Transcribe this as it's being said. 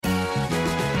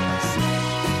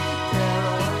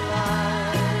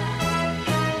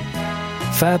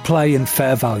Fair play and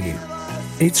fair value.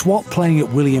 It's what playing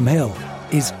at William Hill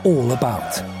is all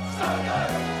about.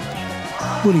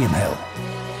 William Hill.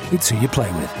 It's who you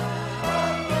play with.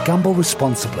 Gamble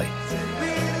responsibly.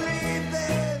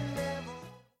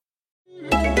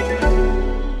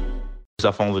 It's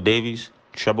Alfonso Davies,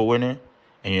 treble winner,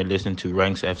 and you're listening to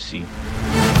Ranks FC.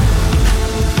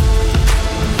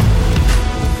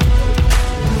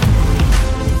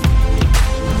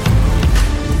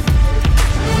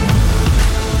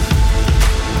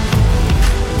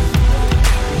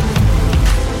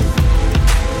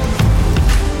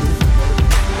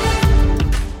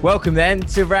 Welcome then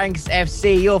to Ranks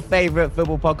FC, your favourite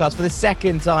football podcast for the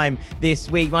second time this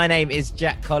week. My name is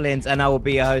Jack Collins and I will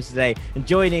be your host today. And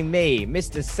joining me,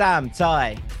 Mr. Sam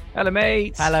Tighe. Hello,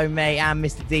 mate. Hello, mate. And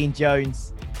Mr. Dean Jones.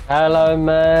 Hello,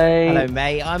 mate. Hello,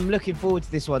 mate. I'm looking forward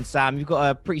to this one, Sam. You've got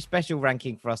a pretty special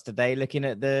ranking for us today, looking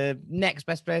at the next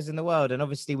best players in the world. And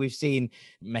obviously, we've seen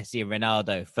Messi and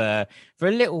Ronaldo for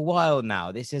a little while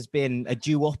now. This has been a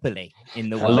duopoly in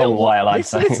the world. A little while, I'd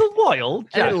say. A little while,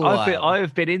 Jack. I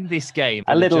have been in this game.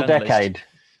 A little decade.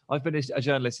 I've been a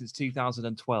journalist since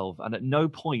 2012, and at no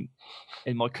point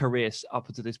in my career up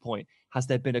until this point has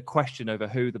there been a question over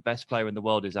who the best player in the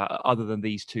world is other than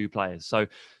these two players. So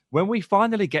when we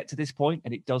finally get to this point,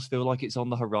 and it does feel like it's on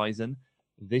the horizon,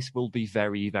 this will be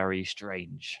very, very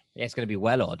strange. Yeah, it's going to be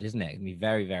well odd, isn't it? It's going to be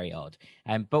very, very odd.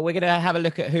 But we're going to have a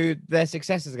look at who their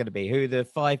successors are going to be, who the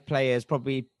five players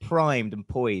probably primed and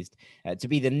poised to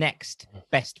be the next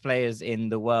best players in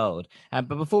the world.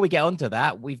 But before we get onto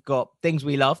that, we've got things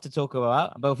we love to talk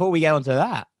about. But before we get onto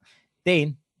that,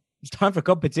 Dean, it's time for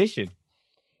competition.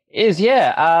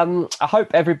 I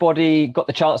hope everybody got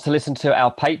the chance to listen to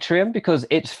our Patreon because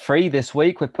it's free this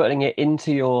week. We're putting it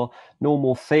into your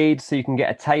normal feed so you can get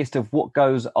a taste of what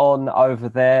goes on over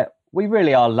there. We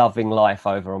really are loving life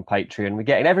over on Patreon. We're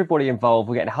getting everybody involved.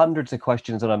 We're getting hundreds of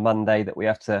questions on a Monday that we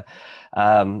have to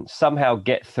somehow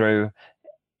get through.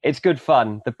 It's good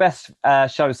fun. The best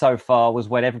show so far was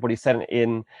when everybody sent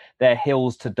in their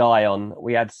hills to die on.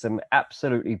 We had some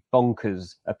absolutely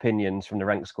bonkers opinions from the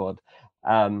Rank Squad.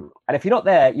 And if you're not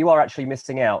there, you are actually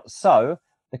missing out. So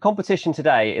the competition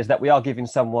today is that we are giving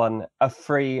someone a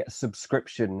free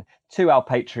subscription to our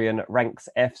Patreon, Ranks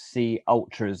FC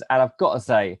Ultras. And I've got to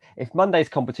say, if Monday's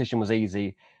competition was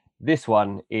easy, this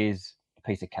one is a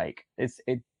piece of cake.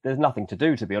 There's nothing to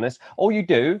do, to be honest. All you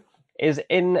do is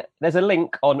there's a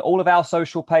link on all of our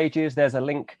social pages. There's a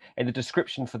link in the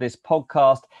description for this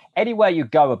podcast. Anywhere you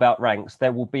go about Ranks,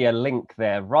 there will be a link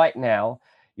there right now.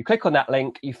 You click on that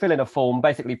link, you fill in a form,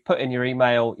 basically put in your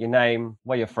email, your name,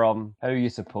 where you're from, who you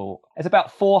support. There's about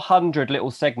 400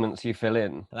 little segments you fill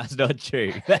in. That's not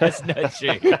true. That's not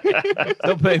true.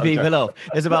 Stop putting people off.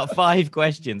 There's about 5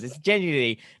 questions. It's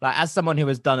genuinely, like, as someone who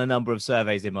has done a number of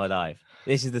surveys in my life,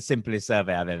 this is the simplest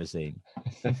survey I've ever seen.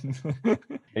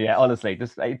 Yeah, honestly,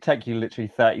 it take you literally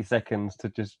 30 seconds to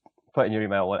just put in your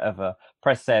email, whatever,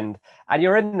 press send, and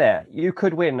you're in there. You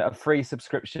could win a free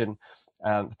subscription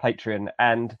Patreon,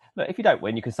 and look, if you don't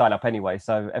win, you can sign up anyway,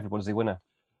 so everyone's a winner.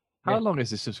 How long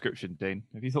is this subscription, Dean?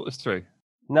 Have you thought this through?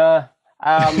 No,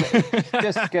 it's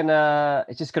just gonna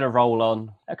roll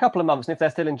on a couple of months, and if they're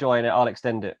still enjoying it, I'll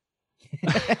extend it.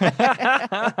 If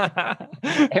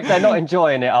they're not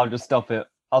enjoying it, I'll just stop it.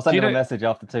 I'll send them a message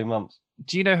after 2 months.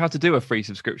 Do you know how to do a free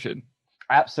subscription?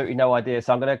 Absolutely no idea,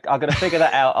 so I'm gonna figure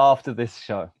that out after this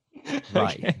show.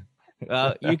 Right. Okay.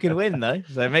 Well, you can win though,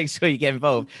 so make sure you get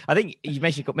involved. I think you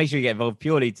make sure you get involved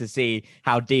purely to see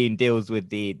how Dean deals with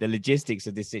the logistics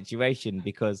of this situation.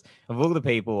 Because of all the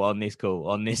people on this call,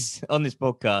 on this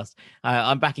podcast,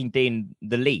 I'm backing Dean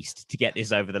the least to get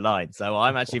this over the line. So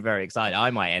I'm actually very excited.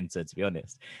 I might enter, to be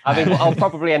honest. I mean, what I'll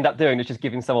probably end up doing is just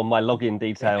giving someone my login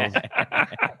details,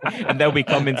 and they'll be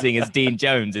commenting as Dean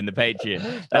Jones in the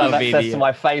Patreon. That'll be access to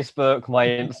my Facebook, my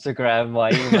Instagram, my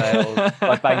email,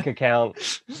 my bank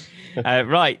account.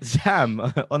 Right, Sam,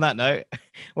 on that note,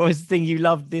 what was the thing you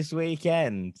loved this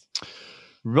weekend?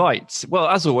 Right. Well,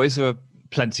 as always, there are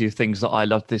plenty of things that I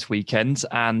loved this weekend,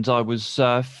 and I was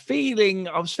feeling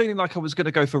like I was going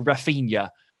to go for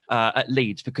Rafinha at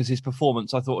Leeds because his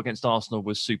performance, I thought, against Arsenal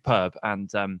was superb, and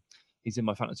he's in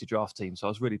my fantasy draft team, so I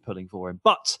was really pulling for him.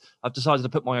 But I've decided to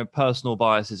put my own personal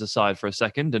biases aside for a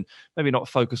second and maybe not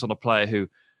focus on a player who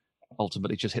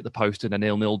ultimately just hit the post in a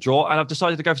 0-0 draw. And I've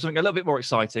decided to go for something a little bit more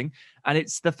exciting. And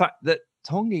it's the fact that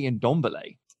Tanguy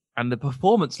Ndombele and the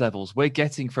performance levels we're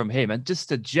getting from him and just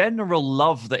the general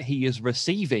love that he is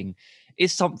receiving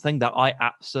is something that I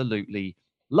absolutely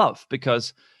love.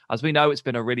 Because as we know, it's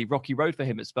been a really rocky road for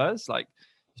him at Spurs. Like,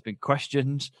 he's been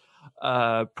questioned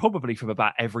probably from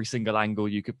about every single angle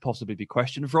you could possibly be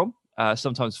questioned from,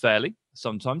 sometimes fairly.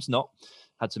 sometimes not.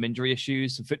 Had some injury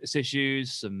issues, some fitness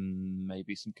issues,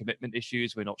 maybe some commitment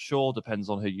issues. We're not sure. Depends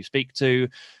on who you speak to.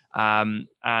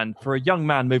 And for a young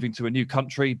man moving to a new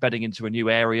country, bedding into a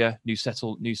new area, new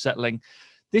settling,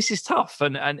 this is tough.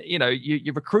 And you know,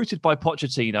 you're recruited by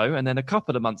Pochettino, and then a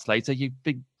couple of months later, you've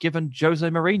been given Jose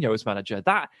Mourinho as manager.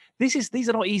 These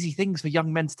are not easy things for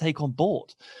young men to take on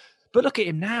board. But look at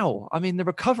him now. I mean, the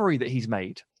recovery that he's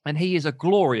made, and he is a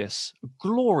glorious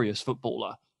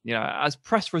footballer. You know, as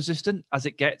press resistant as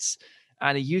it gets,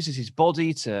 and he uses his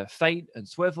body to feint and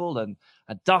swivel and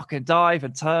duck and dive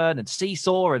and turn and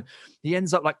seesaw, and he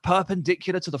ends up like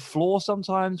perpendicular to the floor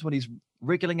sometimes when he's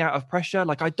wriggling out of pressure.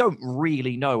 Like, I don't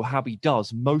really know how he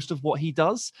does most of what he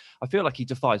does. I feel like he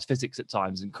defies physics at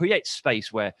times and creates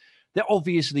space where there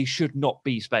obviously should not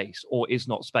be space or is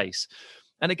not space.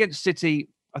 And against City,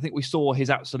 I think we saw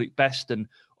his absolute best, and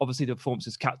obviously the performance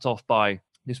is capped off by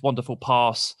this wonderful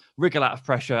pass, wriggle out of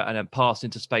pressure, and then pass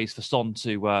into space for Son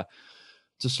to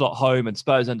slot home, and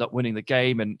Spurs end up winning the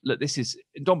game. And look,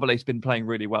 Ndombele's been playing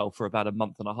really well for about a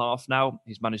month and a half now.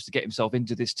 He's managed to get himself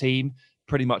into this team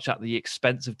pretty much at the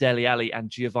expense of Dele Alli and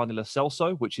Giovanni Lo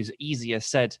Celso, which is easier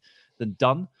said than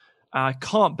done. I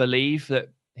can't believe that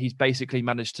he's basically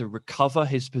managed to recover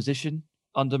his position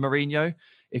under Mourinho.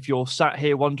 If you're sat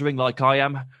here wondering, like I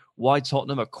am, why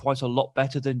Tottenham are quite a lot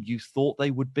better than you thought they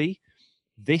would be,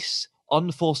 this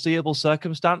unforeseeable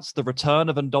circumstance, the return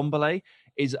of Ndombele,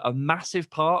 is a massive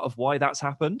part of why that's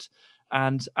happened.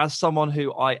 And as someone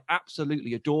who I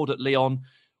absolutely adored at Lyon,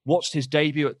 watched his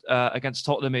debut against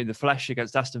Tottenham in the flesh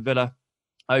against Aston Villa,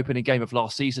 opening game of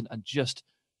last season, and just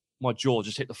my jaw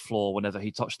just hit the floor whenever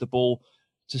he touched the ball.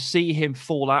 To see him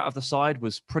fall out of the side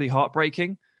was pretty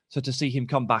heartbreaking. So to see him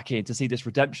come back in, to see this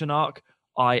redemption arc,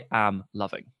 I am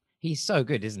loving. He's so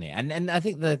good, isn't he? And I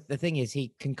think the thing is,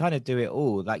 he can kind of do it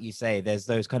all. Like you say, there's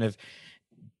those kind of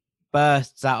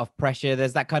bursts out of pressure.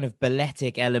 There's that kind of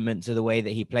balletic element to the way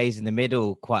that he plays in the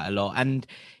middle quite a lot. And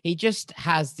he just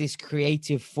has this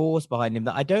creative force behind him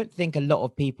that I don't think a lot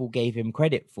of people gave him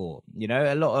credit for. You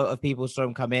know, a lot of people saw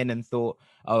him come in and thought,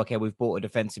 oh, okay, we've bought a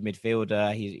defensive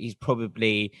midfielder. He's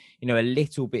probably, you know, a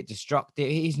little bit destructive.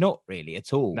 He's not really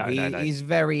at all. No. He's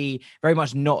very, very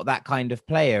much not that kind of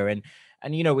player. And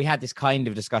you know, we had this kind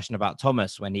of discussion about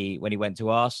Thomas when he went to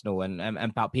Arsenal, and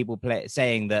about people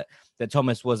saying that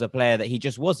Thomas was a player that he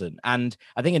just wasn't. And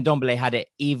I think Ndombele had it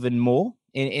even more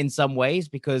in some ways,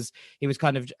 because he was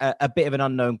kind of a bit of an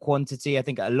unknown quantity. I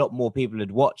think a lot more people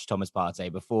had watched Thomas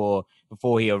Partey before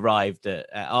he arrived at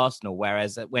Arsenal.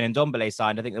 Whereas when Ndombele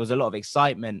signed, I think there was a lot of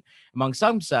excitement among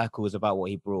some circles about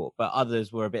what he brought, but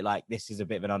others were a bit like, this is a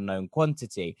bit of an unknown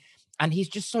quantity. And he's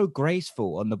just so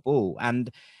graceful on the ball.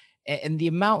 And the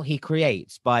amount he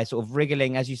creates by sort of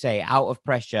wriggling, as you say, out of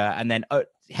pressure, and then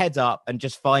heads up and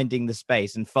just finding the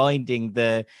space and finding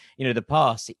the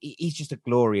pass. He's just a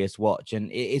glorious watch,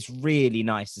 and it's really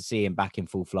nice to see him back in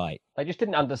full flight. They just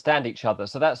didn't understand each other,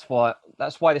 so that's why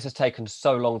this has taken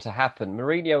so long to happen.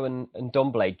 Mourinho and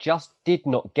Ndombele just did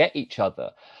not get each other.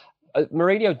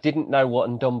 Mourinho didn't know what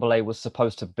Ndombele was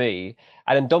supposed to be,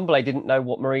 and Ndombele didn't know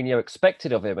what Mourinho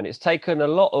expected of him, and it's taken a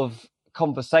lot of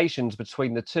conversations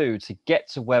between the two to get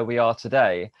to where we are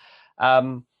today.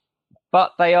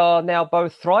 But they are now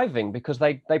both thriving because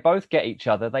they both get each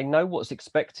other. They know what's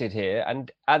expected here, and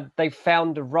they've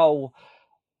found a role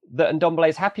that Ndombele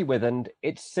is happy with. And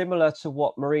it's similar to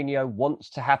what Mourinho wants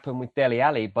to happen with Dele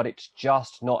Alli, but it's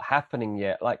just not happening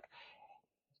yet. Like,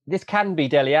 this can be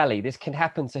Dele Alli. This can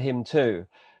happen to him too.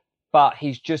 But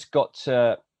he's just got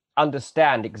to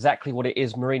understand exactly what it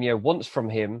is Mourinho wants from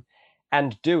him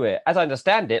and do it. As I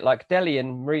understand it, like, Dele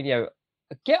and Mourinho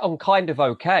get on kind of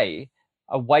okay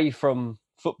away from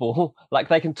football. Like,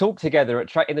 they can talk together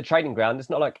in the training ground. It's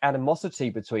not like animosity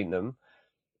between them.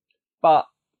 But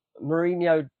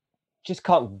Mourinho just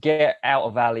can't get out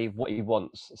of Ali what he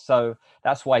wants. So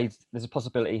that's why there's a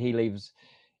possibility he leaves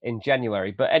in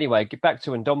January. But anyway, get back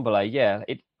to Ndombele. Yeah,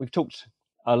 we've talked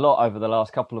a lot over the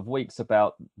last couple of weeks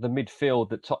about the midfield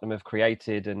that Tottenham have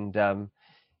created, and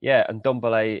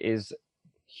Ndombele is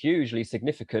hugely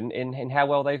significant in how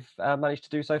well they've managed to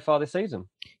do so far this season.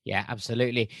 Yeah,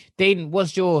 absolutely. Dean,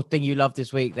 what's your thing you love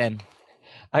this week then?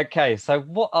 Okay, so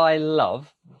what I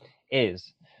love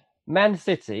is Man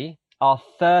City are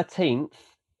 13th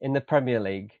in the Premier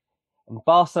League, and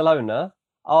Barcelona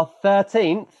are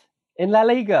 13th in La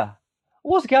Liga.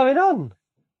 What's going on?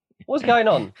 What's going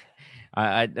on?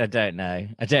 I don't know.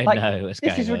 I don't know what's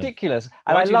going on. This is ridiculous.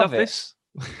 And Why I do you love this?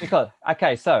 Because,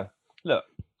 okay, so look,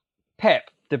 Pep,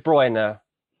 De Bruyne,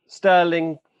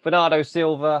 Sterling, Bernardo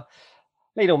Silva,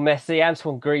 Lionel Messi,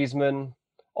 Antoine Griezmann,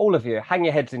 all of you, hang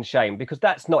your heads in shame, because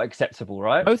that's not acceptable,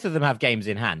 right? Both of them have games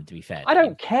in hand, to be fair. I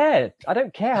don't care. I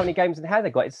don't care how many games in hand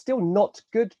they've got. It's still not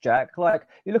good, Jack. Like,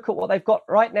 you look at what they've got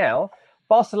right now.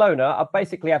 Barcelona are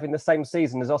basically having the same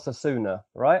season as Osasuna,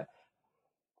 right?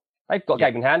 They've got a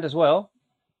game in hand as well.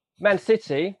 Man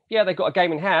City, yeah, they've got a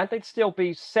game in hand. They'd still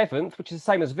be 7th, which is the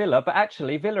same as Villa, but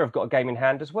actually Villa have got a game in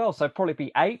hand as well, so probably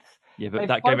be 8th. Yeah, but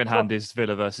that game in hand is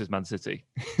Villa versus Man City.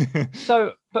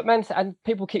 But and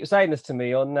people keep saying this to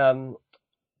me on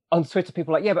Twitter.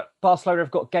 People are like, yeah, but Barcelona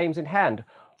have got games in hand.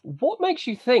 What makes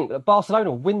you think that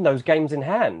Barcelona win those games in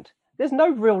hand? There's no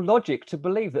real logic to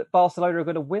believe that Barcelona are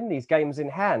going to win these games in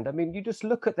hand. I mean, you just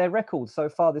look at their records so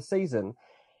far this season.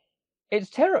 It's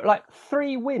terrible. Like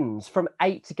 3 wins from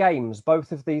 8 games,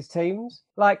 both of these teams.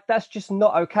 Like, that's just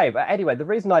not okay. But anyway, the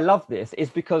reason I love this is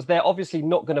because they're obviously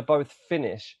not going to both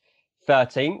finish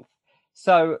 13th.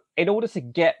 So in order to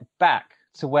get back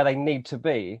to where they need to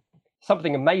be,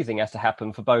 something amazing has to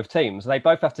happen for both teams. They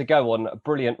both have to go on a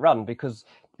brilliant run, because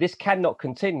this cannot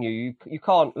continue. You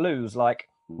can't lose like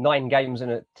 9 games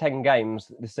in 10 games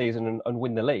this season and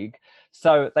win the league.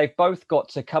 So they've both got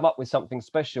to come up with something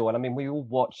special. And I mean, we all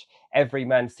watch every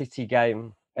Man City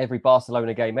game, every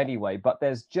Barcelona game anyway, but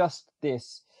there's just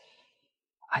this,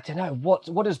 I don't know,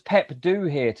 what does Pep do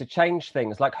here to change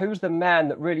things? Like, who's the man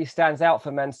that really stands out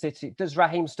for Man City? Does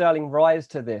Raheem Sterling rise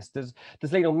to this? Does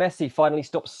Lionel Messi finally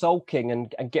stop sulking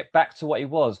and get back to what he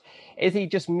was? Is he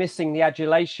just missing the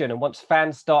adulation? And once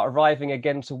fans start arriving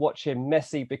again to watch him,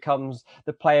 Messi becomes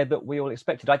the player that we all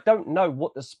expected. I don't know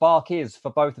what the spark is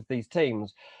for both of these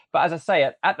teams. But as I say,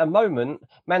 at the moment,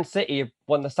 Man City have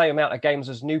won the same amount of games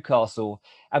as Newcastle,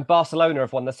 and Barcelona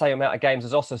have won the same amount of games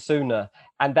as Osasuna.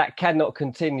 And that cannot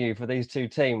continue for these two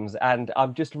teams. And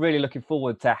I'm just really looking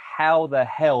forward to how the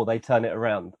hell they turn it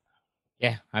around.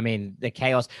 Yeah, I mean, the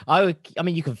chaos. I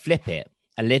mean, you can flip it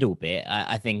a little bit.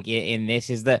 I think in this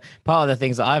is that part of the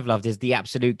things that I've loved is the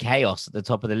absolute chaos at the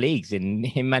top of the leagues in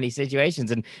many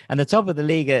situations, and the top of the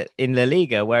league in La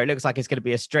Liga, where it looks like it's going to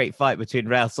be a straight fight between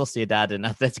Real Sociedad and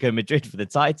Atletico Madrid for the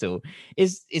title,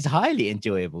 is highly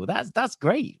enjoyable. That's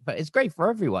great, but it's great for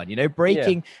everyone. You know,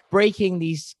 breaking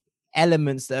these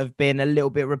elements that have been a little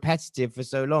bit repetitive for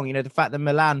so long. You know, the fact that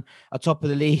Milan are top of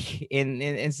the league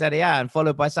in Serie A and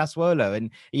followed by Sassuolo, and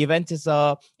Juventus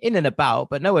are in and about,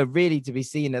 but nowhere really to be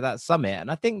seen at that summit. And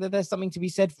I think that there's something to be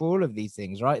said for all of these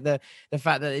things, right? The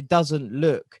fact that it doesn't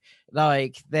look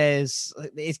like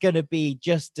it's going to be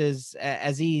just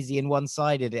as easy and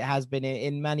one-sided it has been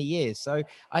in many years. So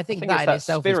I think that in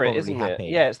itself spirit, is probably happy.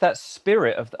 Yeah, it's that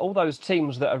spirit of all those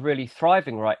teams that are really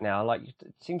thriving right now. Like,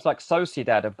 it seems like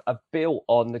Sociedad are built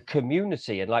on the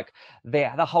community and like the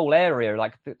whole area.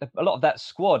 Like a lot of that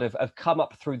squad have come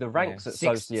up through the ranks at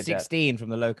Sociedad. 16 from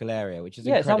the local area, which is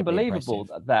it's unbelievable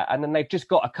impressive. That. And then they've just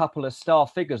got a couple of star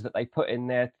figures that they put in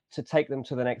there to take them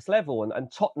to the next level.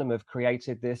 And Tottenham have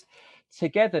created this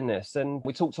togetherness. And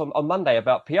we talked on Monday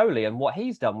about Pioli and what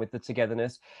he's done with the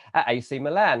togetherness at AC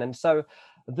Milan. And so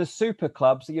the super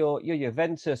clubs, your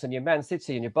Juventus and your Man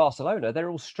City and your Barcelona, they're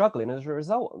all struggling as a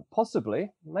result.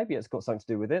 Possibly, maybe it's got something to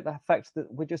do with it. The fact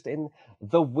that we're just in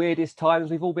the weirdest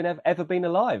times we've all been ever been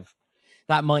alive.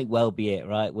 That might well be it,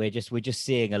 right? We're just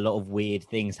seeing a lot of weird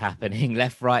things happening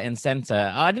left, right, and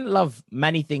center. I didn't love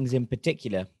many things in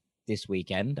particular this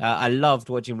weekend. I loved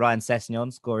watching Ryan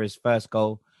Sessegnon score his first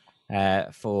goal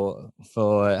for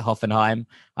Hoffenheim.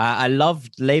 I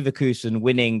loved Leverkusen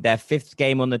winning their 5th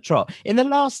game on the trot. In the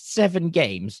last 7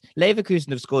 games, Leverkusen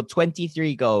have scored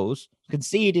 23 goals,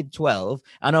 conceded 12,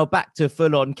 and are back to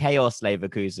full-on chaos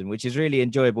Leverkusen, which is really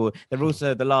enjoyable. They're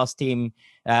also the last team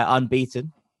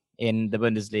unbeaten in the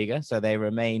Bundesliga, so they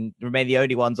remain the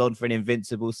only ones on for an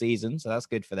invincible season, so that's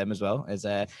good for them as well. It's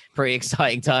pretty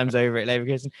exciting times over at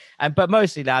Leverkusen. But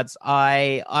mostly, lads,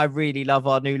 I really love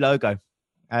our new logo.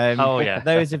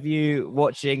 Those of you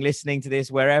watching, listening to this,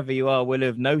 wherever you are, will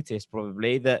have noticed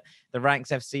probably that the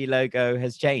Ranks FC logo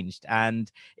has changed,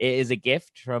 and it is a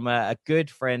gift from a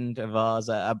good friend of ours,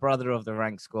 a brother of the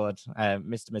Rank squad,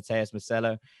 Mr. Mateus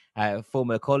Marcelo,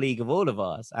 former colleague of all of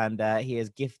us, and he has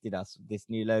gifted us this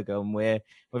new logo, and we're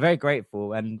very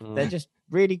grateful, and they're just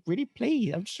really, really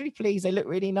pleased. I'm just really pleased. They look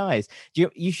really nice.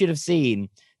 You should have seen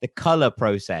the color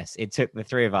process it took the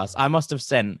 3 of us. I must have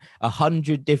sent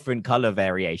 100 different color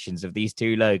variations of these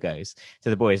 2 logos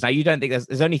to the boys. Now, you don't think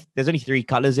there's only 3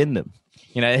 colors in them.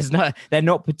 You know, they're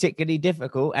not particularly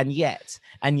difficult, and yet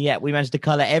we managed to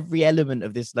color every element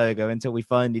of this logo until we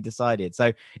finally decided.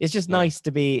 So it's just nice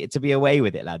to be away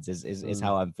with it, lads. Is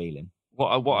how I'm feeling.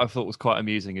 What I thought was quite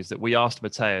amusing is that we asked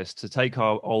Mateus to take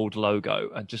our old logo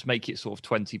and just make it sort of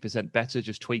 20% better,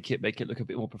 just tweak it, make it look a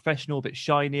bit more professional, a bit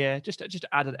shinier, just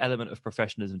add an element of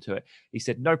professionalism to it. He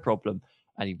said, no problem.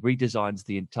 And he redesigns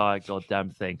the entire goddamn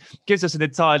thing. Gives us an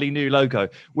entirely new logo,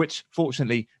 which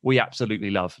fortunately we absolutely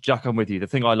love. Jack, I'm with you. The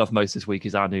thing I love most this week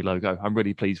is our new logo. I'm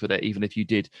really pleased with it, even if you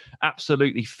did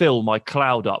absolutely fill my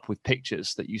cloud up with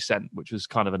pictures that you sent, which was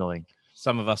kind of annoying.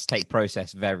 Some of us take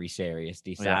process very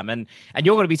seriously, Sam, and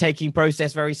you're going to be taking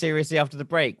process very seriously after the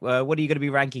break. What are you going to be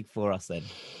ranking for us then?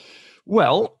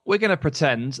 Well, we're going to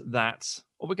pretend that,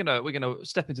 or we're going to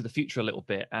step into the future a little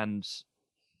bit and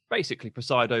basically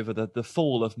preside over the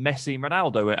fall of Messi and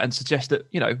Ronaldo and suggest that,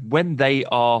 when they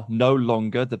are no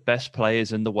longer the best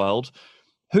players in the world,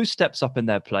 who steps up in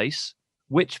their place?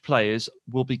 Which players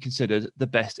will be considered the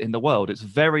best in the world? It's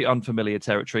very unfamiliar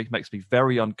territory, makes me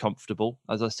very uncomfortable.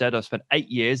 As I said, I've spent 8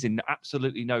 years in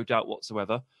absolutely no doubt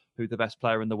whatsoever who the best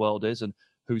player in the world is and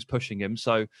who's pushing him.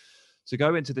 So to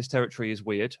go into this territory is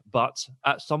weird, but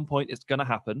at some point it's going to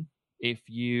happen. If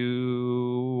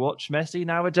you watch Messi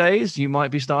nowadays, you might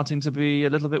be starting to be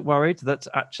a little bit worried that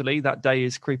actually that day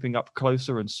is creeping up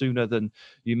closer and sooner than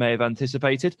you may have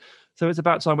anticipated. So it's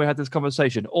about time we had this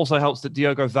conversation. Also helps that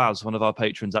Diogo Vaz, one of our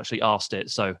patrons, actually asked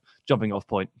it. So jumping off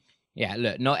point. Yeah,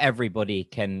 look, not everybody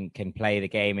can play the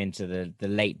game into the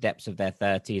late depths of their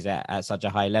 30s at such a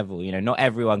high level. Not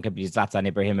everyone can be Zlatan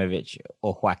Ibrahimovic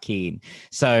or Joaquin.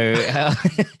 So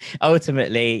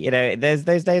ultimately, those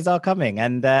days are coming.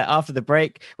 And after the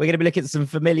break, we're going to be looking at some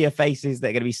familiar faces that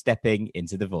are going to be stepping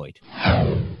into the void.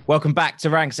 Welcome back to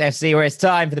Ranks FC, where it's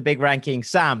time for the big ranking.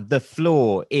 Sam, the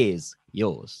floor is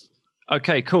yours.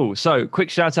 Okay, cool. So quick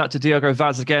shout out to Diogo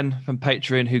Vaz again from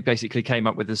Patreon, who basically came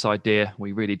up with this idea.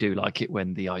 We really do like it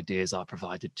when the ideas are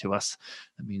provided to us.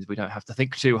 That means we don't have to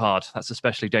think too hard. That's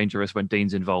especially dangerous when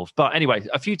Dean's involved. But anyway,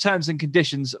 a few terms and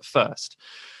conditions first.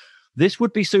 This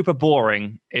would be super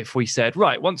boring if we said,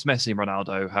 right, once Messi and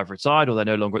Ronaldo have retired or they're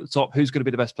no longer at the top, who's going to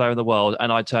be the best player in the world?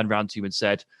 And I turned around to you and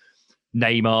said,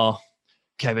 Neymar,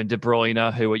 Kevin De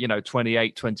Bruyne, who are,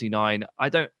 28, 29.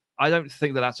 I don't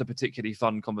think that that's a particularly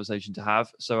fun conversation to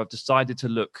have. So I've decided to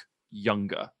look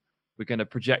younger. We're going to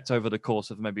project over the course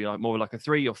of maybe more like a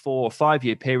 3 or 4 or 5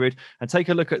 year period and take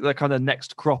a look at the kind of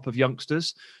next crop of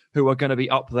youngsters who are going to be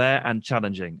up there and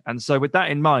challenging. And so with that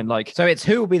in mind, so it's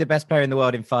who will be the best player in the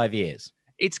world in 5 years?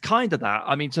 It's kind of that.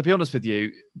 I mean, to be honest with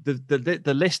you,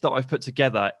 the list that I've put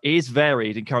together is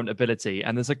varied in current ability,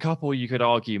 and there's a couple you could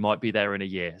argue might be there in a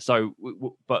year. So,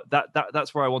 but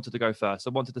that's where I wanted to go first. I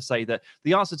wanted to say that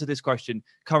the answer to this question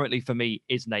currently for me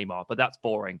is Neymar, but that's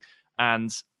boring.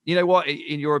 And you know what?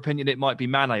 In your opinion, it might be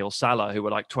Mane or Salah, who are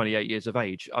like 28 years of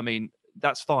age. I mean,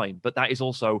 that's fine, but that is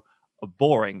also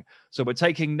boring. So we're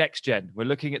taking next gen. We're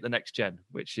looking at the next gen,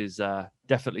 which is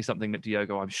definitely something that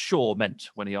Diogo, I'm sure,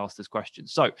 meant when he asked this question.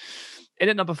 So in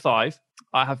at number 5,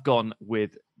 I have gone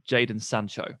with Jadon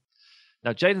Sancho.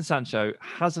 Now, Jadon Sancho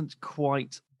hasn't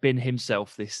quite been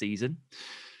himself this season,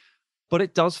 but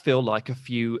it does feel like a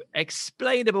few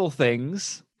explainable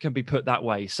things can be put that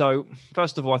way. So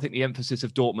first of all, I think the emphasis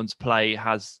of Dortmund's play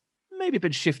has maybe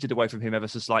been shifted away from him ever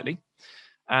so slightly.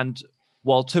 And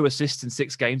while 2 assists in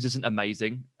 6 games isn't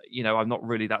amazing, I'm not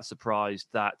really that surprised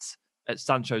that at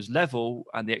Sancho's level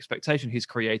and the expectation he's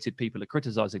created, people are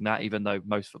criticizing that, even though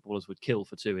most footballers would kill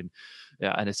for 2 and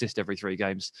an assist every 3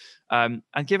 games. And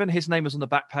given his name was on the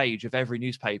back page of every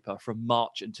newspaper from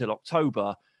March until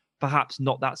October, perhaps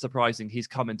not that surprising he's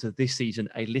come into this season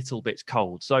a little bit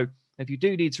cold. So if you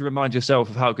do need to remind yourself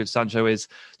of how good Sancho is,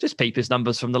 just peep his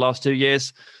numbers from the last 2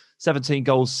 years. 17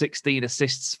 goals, 16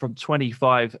 assists from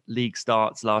 25 league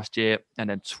starts last year, and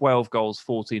then 12 goals,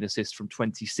 14 assists from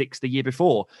 26 the year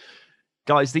before.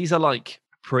 Guys, these are like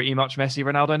pretty much Messi,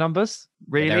 Ronaldo numbers.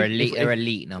 Really, they're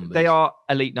elite numbers. They are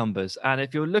elite numbers. And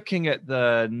if you're looking at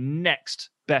the next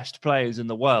best players in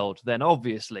the world, then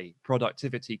obviously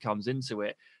productivity comes into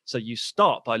it. So you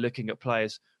start by looking at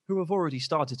players who have already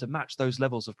started to match those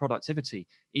levels of productivity,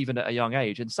 even at a young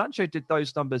age. And Sancho did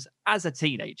those numbers as a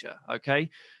teenager, okay?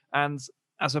 And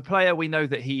as a player, we know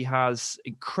that he has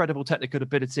incredible technical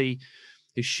ability.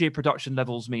 His sheer production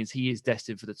levels means he is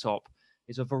destined for the top.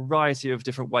 There's a variety of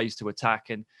different ways to attack.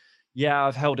 And yeah,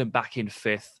 I've held him back in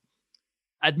 5th,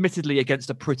 admittedly against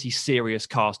a pretty serious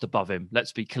cast above him,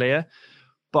 let's be clear.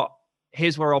 But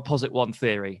here's where I'll posit one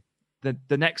theory.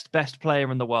 The next best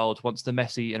player in the world, once the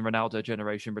Messi and Ronaldo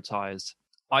generation retires,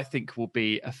 I think will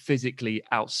be a physically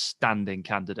outstanding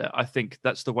candidate. I think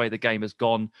that's the way the game has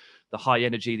gone. The high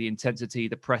energy, the intensity,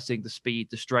 the pressing, the speed,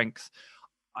 the strength.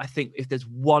 I think if there's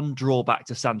one drawback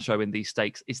to Sancho in these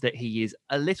stakes, is that he is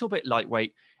a little bit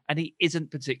lightweight and he isn't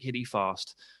particularly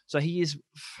fast. So he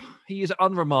is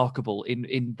unremarkable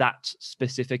in that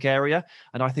specific area,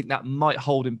 and I think that might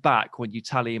hold him back when you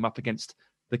tally him up against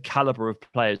the caliber of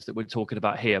players that we're talking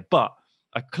about here. But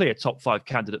a clear top 5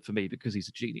 candidate for me because he's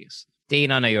a genius.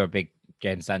 Dean, I know you're a big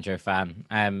Jadon Sancho fan,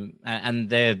 and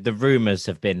the rumours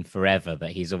have been forever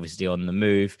that he's obviously on the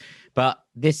move. But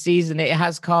this season, it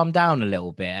has calmed down a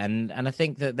little bit, and I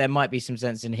think that there might be some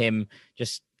sense in him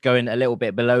just going a little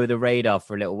bit below the radar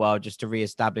for a little while just to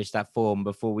re-establish that form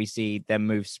before we see them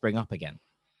moves spring up again.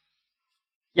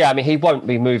 Yeah, I mean, he won't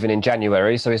be moving in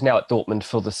January, so he's now at Dortmund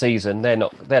for the season. They're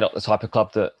not the type of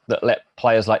club that let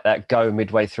players like that go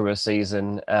midway through a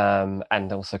season,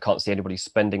 and also can't see anybody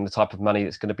spending the type of money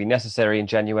that's going to be necessary in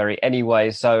January anyway.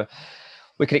 So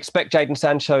we can expect Jadon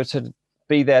Sancho to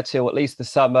be there till at least the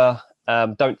summer.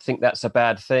 Don't think that's a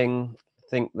bad thing.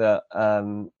 Think that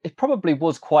it probably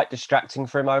was quite distracting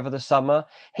for him over the summer.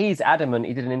 He's adamant,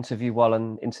 he did an interview while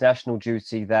on international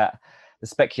duty, that the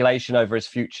speculation over his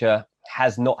future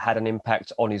has not had an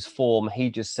impact on his form. He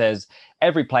just says,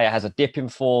 every player has a dip in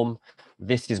form.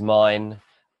 This is mine.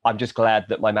 I'm just glad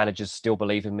that my managers still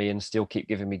believe in me and still keep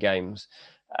giving me games,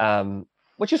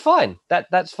 which is fine.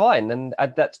 That's fine. And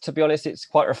that's, to be honest, it's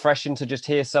quite refreshing to just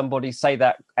hear somebody say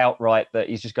that outright, that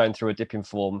he's just going through a dip in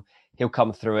form. He'll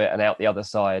come through it and out the other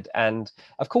side. And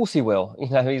of course he will. You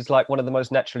know, he's like one of the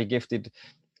most naturally gifted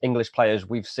English players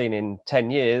we've seen in 10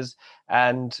 years.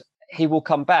 And he will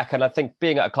come back. And I think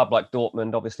being at a club like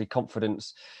Dortmund, obviously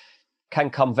confidence can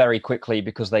come very quickly,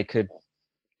 because they could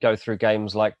go through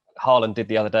games like Haaland did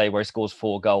the other day, where he scores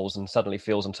 4 goals and suddenly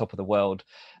feels on top of the world.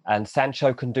 And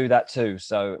Sancho can do that too.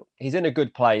 So he's in a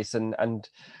good place. And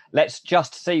let's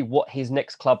just see what his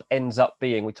next club ends up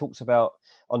being. We talked about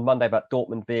on Monday about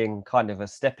Dortmund being kind of a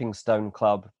stepping stone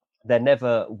club. They're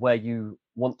never where you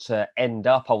want to end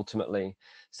up ultimately.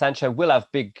 Sancho will have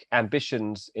big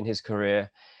ambitions in his career.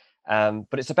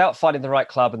 But it's about finding the right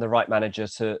club and the right manager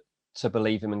to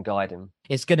believe him and guide him.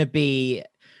 It's going to be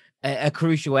a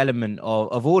crucial element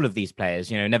of all of these players,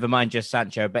 you know, never mind just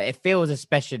Sancho, but it feels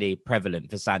especially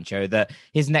prevalent for Sancho that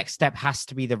his next step has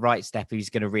to be the right step if he's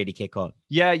going to really kick on.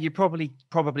 Yeah, you probably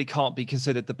can't be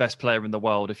considered the best player in the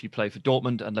world if you play for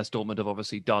Dortmund, unless Dortmund have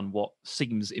obviously done what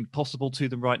seems impossible to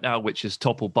them right now, which is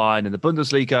topple Bayern in the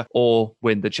Bundesliga or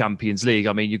win the Champions League.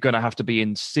 I mean, you're going to have to be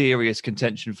in serious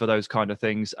contention for those kind of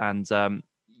things, and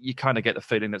you kind of get the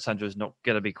feeling that Sancho is not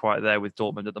going to be quite there with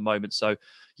Dortmund at the moment. So,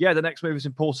 yeah, the next move is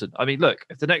important. I mean, look,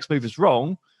 if the next move is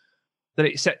wrong, then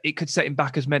it could set him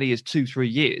back as many as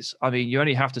 2-3 years. I mean, you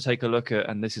only have to take a look at,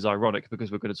 and this is ironic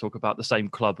because we're going to talk about the same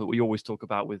club that we always talk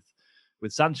about with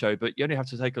Sancho, but you only have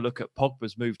to take a look at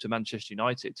Pogba's move to Manchester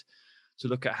United to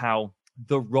look at how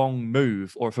the wrong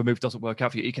move, or if a move doesn't work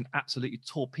out for you, it can absolutely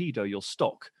torpedo your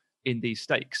stock in these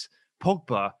stakes.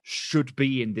 Pogba should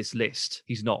be in this list.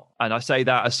 He's not. And I say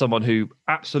that as someone who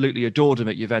absolutely adored him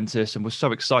at Juventus and was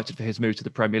so excited for his move to the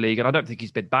Premier League. And I don't think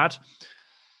he's been bad,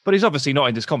 but he's obviously not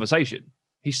in this conversation.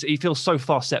 He feels so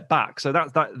far set back. So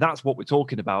that's what we're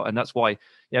talking about. And that's why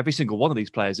every single one of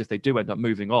these players, if they do end up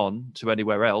moving on to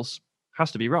anywhere else,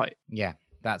 has to be right. Yeah,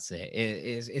 that's it.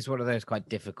 It's one of those quite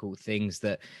difficult things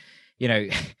that, you know,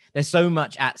 there's so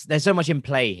much in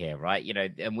play here, right? You know,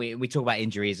 and we talk about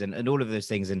injuries and all of those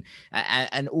things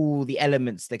and all the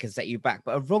elements that can set you back.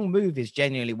 But a wrong move is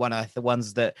genuinely one of the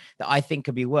ones that I think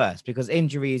could be worse, because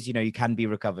injuries, you know, you can be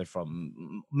recovered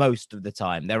from most of the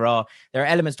time. There are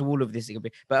elements to all of this,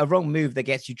 but a wrong move that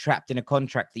gets you trapped in a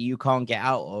contract that you can't get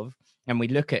out of. And we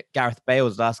look at Gareth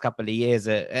Bale's last couple of years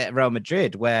at Real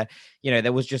Madrid, where, you know,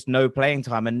 there was just no playing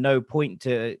time and no point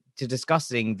to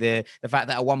discussing the fact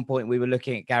that at one point we were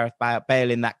looking at Gareth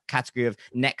Bale in that category of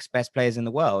next best players in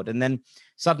the world. And then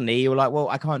suddenly you were like, well,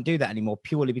 I can't do that anymore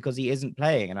purely because he isn't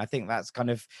playing. And I think that's kind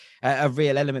of a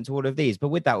real element to all of these. But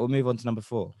with that, we'll move on to number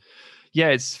 4. Yeah,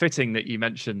 it's fitting that you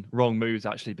mentioned wrong moves,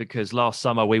 actually, because last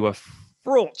summer we were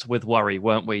fraught with worry,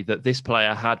 weren't we, that this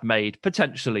player had made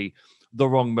potentially the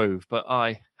wrong move. But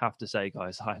I have to say,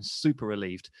 guys, I'm super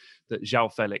relieved that João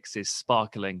Felix is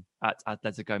sparkling at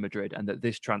Atletico Madrid and that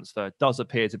this transfer does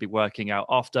appear to be working out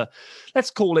after, let's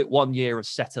call it, 1 year of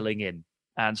settling in.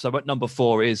 And so at number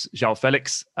 4 is João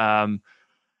Felix.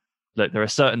 Look, there are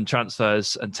certain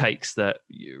transfers and takes that,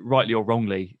 rightly or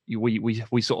wrongly,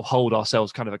 we sort of hold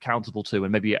ourselves kind of accountable to,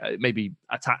 and maybe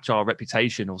attach our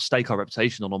reputation or stake our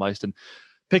reputation on almost. And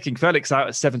picking Felix out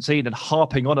at 17 and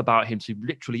harping on about him to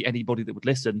literally anybody that would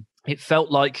listen, it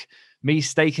felt like me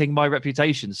staking my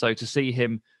reputation. So to see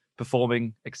him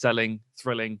performing, excelling,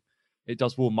 thrilling, it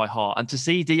does warm my heart. And to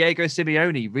see Diego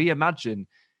Simeone reimagine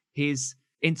his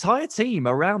entire team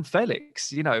around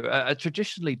Felix, a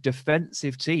traditionally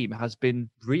defensive team has been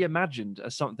reimagined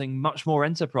as something much more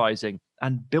enterprising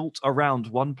and built around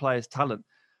one player's talent.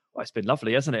 Well, it's been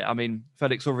lovely, hasn't it? I mean,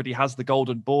 Felix already has the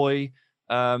Golden Boy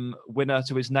winner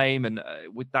to his name, and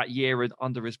with that year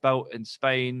under his belt in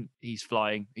Spain, he's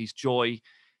flying. He's joy.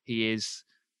 He is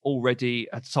already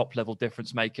a top level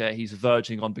difference maker. He's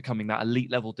verging on becoming that elite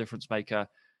level difference maker.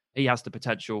 He has the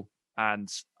potential, and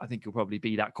I think he'll probably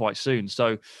be that quite soon.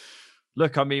 So,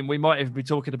 look, I mean, we might even be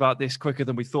talking about this quicker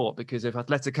than we thought, because if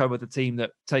Atletico are the team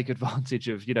that take advantage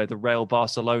of, the Real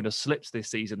Barcelona slips this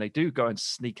season, they do go and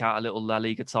sneak out a little La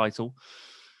Liga title.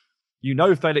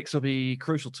 Felix will be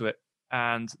crucial to it.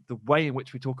 And the way in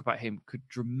which we talk about him could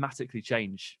dramatically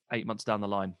change 8 months down the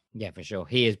line. Yeah, for sure.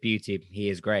 He is beauty. He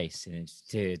is grace. And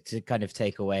to kind of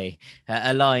take away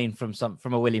a line from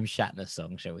a William Shatner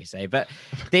song, shall we say? But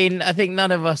Dean, I think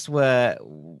none of us were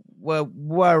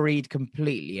worried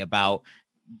completely about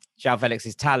João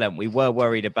Felix's talent. We were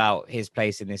worried about his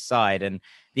place in this side, and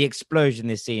the explosion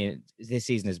this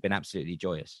season has been absolutely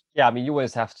joyous. Yeah, I mean, you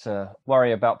always have to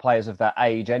worry about players of that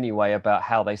age anyway, about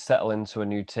how they settle into a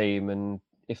new team, and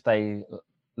if they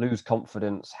lose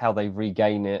confidence, how they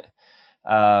regain it.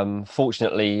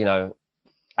 Fortunately,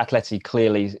 Atleti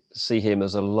clearly see him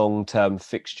as a long-term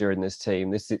fixture in this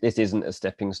team. This isn't a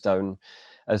stepping stone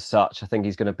as such. I think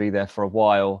he's going to be there for a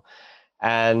while,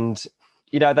 and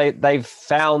they've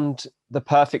found the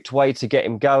perfect way to get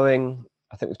him going.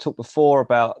 I think we've talked before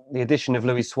about the addition of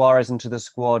Luis Suarez into the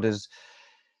squad has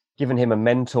given him a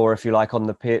mentor, if you like, on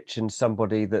the pitch, and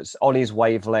somebody that's on his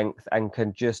wavelength and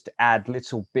can just add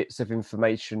little bits of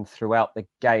information throughout the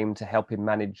game to help him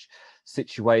manage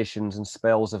situations and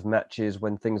spells of matches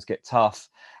when things get tough.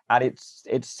 And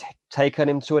it's taken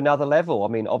him to another level. I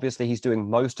mean, obviously he's doing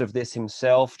most of this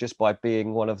himself just by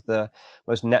being one of the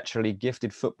most naturally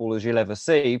gifted footballers you'll ever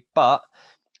see. But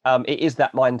it is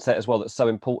that mindset as well that's so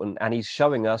important. And he's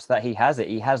showing us that he has it.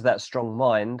 He has that strong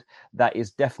mind that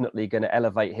is definitely going to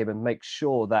elevate him and make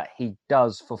sure that he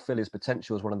does fulfill his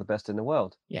potential as one of the best in the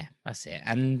world. Yeah, that's it.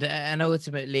 And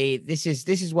ultimately, this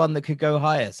is one that could go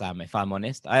higher, Sam, if I'm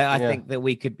honest. I think that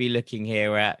we could be looking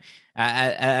here at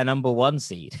a number one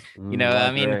seed.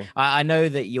 I know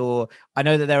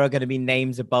that there are going to be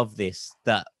names above this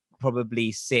that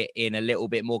probably sit in a little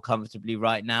bit more comfortably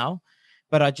right now.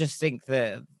 But I just think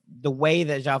that the way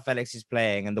that João Felix is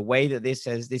playing and the way that this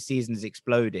season has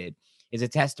exploded is a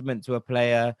testament to a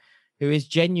player who is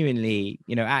genuinely,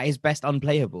 at his best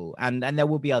unplayable. And there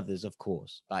will be others, of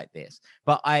course, like this.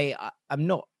 But I'm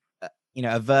not,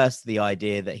 averse to the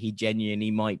idea that he genuinely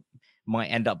might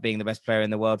end up being the best player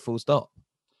in the world, full stop.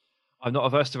 I'm not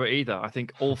averse to it either. I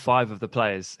think all 5 of the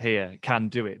players here can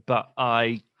do it, but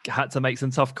I had to make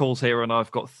some tough calls here, and I've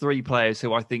got 3 players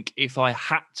who I think if I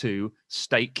had to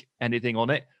stake anything on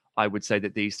it, I would say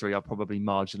that these 3 are probably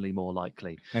marginally more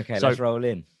likely. Okay, so let's roll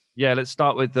in. Yeah, let's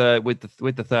start with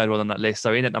the third one on that list.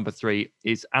 So in at number 3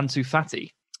 is Ansu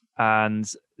Fati,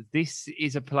 and this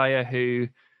is a player who,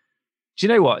 do you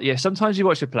know what? Yeah, sometimes you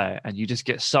watch a player and you just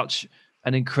get such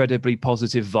an incredibly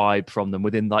positive vibe from them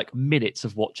within like minutes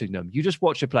of watching them. You just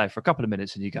watch a player for a couple of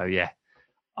minutes and you go, yeah,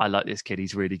 I like this kid.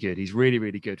 He's really good. He's really,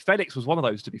 really good. Felix was one of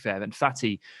those, to be fair, and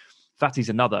Fati's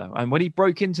another. And when he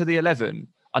broke into the 11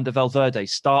 under Valverde,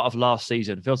 start of last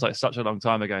season, feels like such a long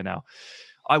time ago now,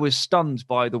 I was stunned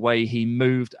by the way he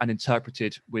moved and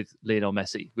interpreted with Lionel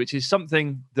Messi, which is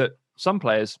something that some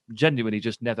players genuinely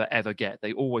just never, ever get.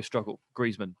 They always struggle,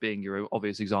 Griezmann being your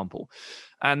obvious example.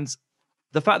 And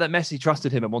the fact that Messi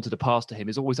trusted him and wanted to pass to him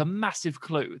is always a massive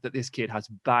clue that this kid has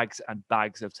bags and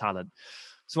bags of talent.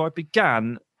 So I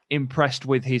began impressed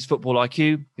with his football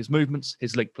IQ, his movements,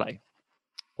 his link play.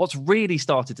 What's really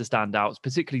started to stand out,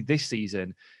 particularly this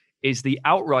season, is the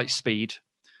outright speed,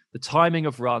 the timing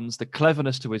of runs, the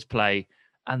cleverness to his play,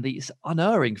 and the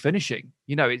unerring finishing.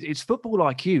 It's football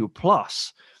IQ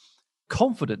plus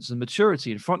confidence and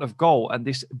maturity in front of goal and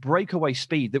this breakaway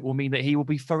speed that will mean that he will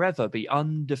forever be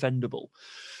undefendable.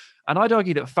 And I'd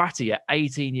argue that Fati at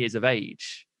 18 years of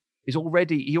age he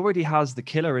already has the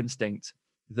killer instinct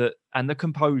and the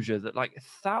composure that like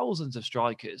thousands of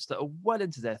strikers that are well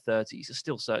into their 30s are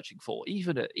still searching for,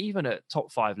 even at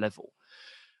top 5 level.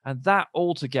 And that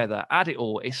all together, add it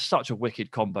all, is such a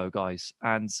wicked combo, guys.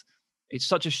 And it's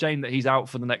such a shame that he's out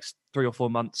for the next 3 or 4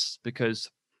 months, because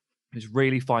he's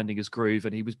really finding his groove,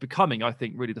 and he was becoming, I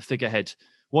think, really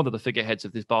one of the figureheads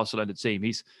of this Barcelona team.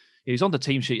 He's on the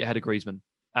team sheet ahead of Griezmann,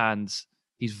 and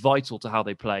he's vital to how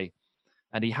they play.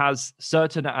 And he has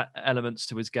certain elements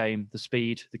to his game, the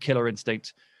speed, the killer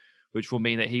instinct, which will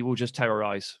mean that he will just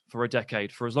terrorize for a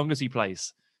decade, for as long as he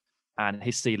plays. And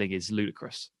his ceiling is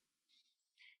ludicrous.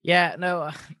 Yeah,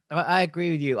 no, I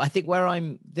agree with you. I think where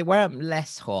I'm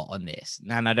less hot on this,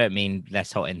 and I don't mean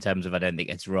less hot in terms of I don't think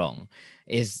it's wrong,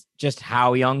 is just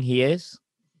how young he is.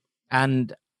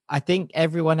 And I think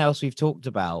everyone else we've talked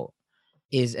about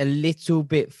is a little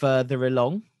bit further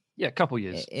along. Yeah, a couple of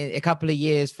years. A couple of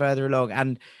years further along,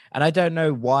 and I don't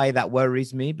know why that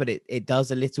worries me, but it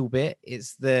does a little bit.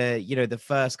 It's the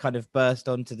first kind of burst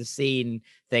onto the scene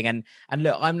thing, and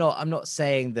look, I'm not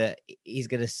saying that he's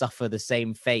going to suffer the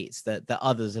same fates that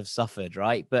others have suffered,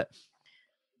 right? But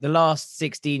the last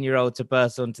 16-year-old to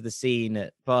burst onto the scene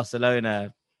at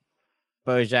Barcelona,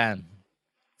 Bojan,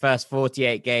 first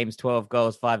 48 games, 12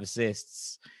 goals, 5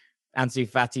 assists. Ansu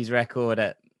Fati's record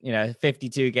at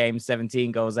 52 games,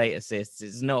 17 goals, 8 assists.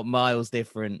 It's not miles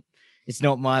different.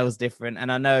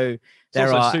 And I know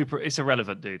it's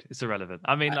irrelevant, dude. It's irrelevant.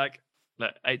 I mean,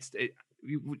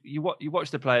 you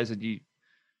watch the players and you.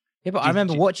 Yeah, but I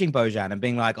remember watching Bojan and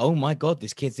being like, "Oh my god,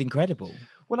 this kid's incredible."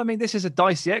 Well, I mean, this is a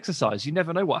dicey exercise. You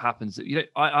never know what happens.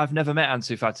 I've never met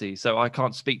Ansu Fati, so I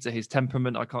can't speak to his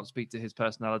temperament. I can't speak to his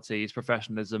personality, his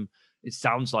professionalism. It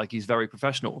sounds like he's very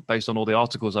professional based on all the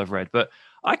articles I've read. But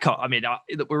I can't. I mean,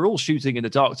 we're all shooting in the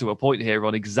dark to a point here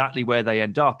on exactly where they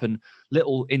end up, and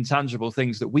little intangible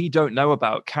things that we don't know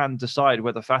about can decide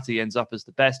whether Fati ends up as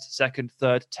the best, second,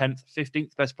 third, 10th,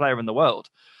 15th best player in the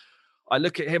world. I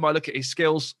look at him. I look at his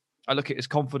skills. I look at his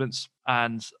confidence,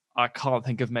 and I can't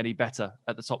think of many better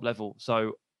at the top level.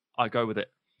 So I go with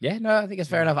it. Yeah, no, I think it's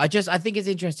fair enough. I think it's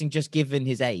interesting just given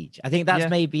his age. I think that's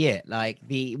maybe it. Like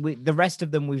the rest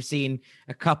of them we've seen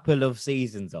a couple of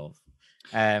seasons of.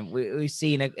 We've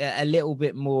seen a little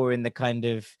bit more in the kind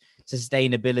of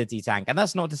sustainability tank. And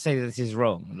that's not to say that this is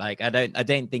wrong. Like I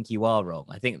don't think you are wrong.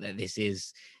 I think that this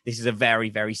is a very,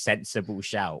 very sensible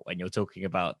shout when you're talking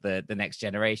about the next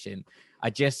generation.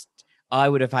 I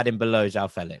would have had him below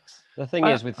João Felix. The thing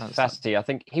is with Fati, I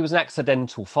think he was an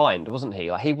accidental find, wasn't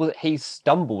he? Like he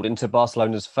stumbled into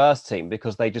Barcelona's first team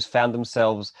because they just found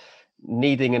themselves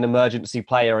needing an emergency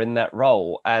player in that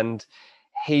role, and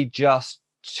he just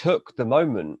took the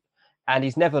moment, and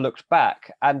he's never looked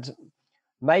back. And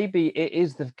maybe it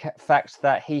is the fact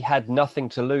that he had nothing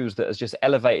to lose that has just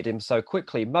elevated him so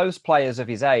quickly. Most players of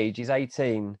his age, he's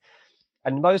 18.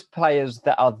 And most players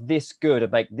that are this good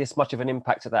and make this much of an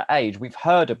impact at that age, we've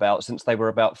heard about since they were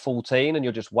about 14, and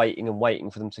you're just waiting and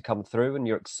waiting for them to come through and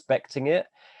you're expecting it.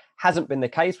 Hasn't been the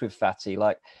case with Fati.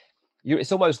 Like,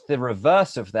 it's almost the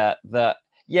reverse of that,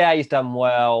 yeah, he's done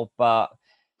well, but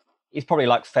he's probably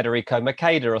like Federico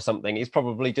Makeda or something. He's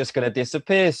probably just going to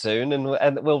disappear soon,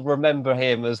 and we'll remember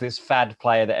him as this fad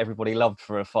player that everybody loved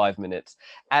for 5 minutes.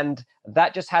 And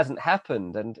that just hasn't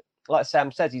happened. And like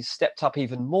Sam said, he's stepped up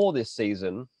even more this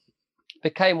season,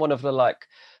 became one of the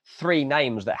 3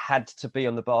 names that had to be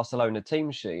on the Barcelona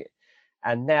team sheet.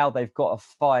 And now they've got to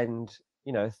find,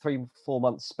 3-4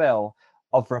 month spell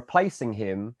of replacing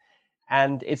him.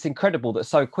 And it's incredible that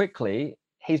so quickly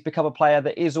he's become a player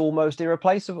that is almost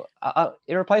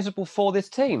irreplaceable for this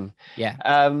team.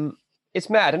 Yeah. It's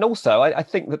mad. And also, I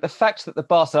think that the fact that the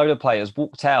Barcelona players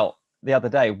walked out the other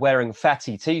day wearing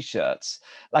Fati t-shirts,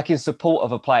 in support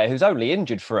of a player who's only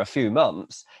injured for a few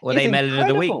months. Were they Melon of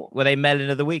the Week? Were they Melon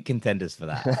of the Week contenders for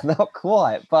that? Not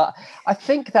quite, but I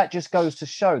think that just goes to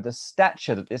show the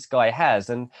stature that this guy has.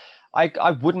 And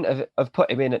I wouldn't have put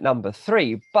him in at number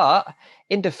 3, but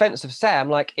in defense of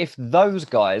Sam, if those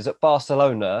guys at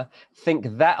Barcelona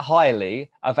think that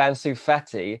highly of Ansu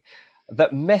Fati,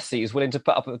 that Messi is willing to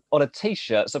put up on a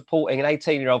t-shirt supporting an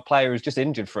 18-year-old player who's just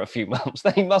injured for a few months,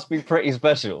 then he must be pretty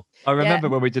special. I remember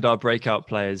when we did our breakout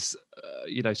players,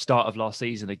 start of last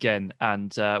season again,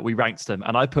 and we ranked them,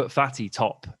 and I put Fati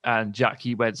top, and Jack,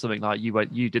 you went something like,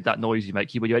 you did that noise you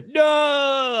make, you went,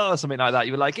 no, something like that.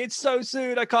 You were like, it's so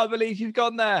soon, I can't believe you've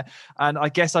gone there. And I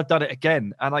guess I've done it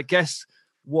again. And I guess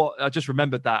what I just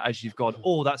remembered that as you've gone,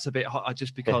 that's a bit hot,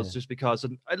 just because,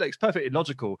 and it's perfectly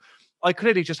logical. I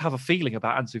clearly just have a feeling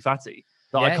about Ansu Fati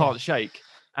that I can't shake.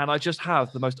 And I just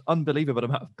have the most unbelievable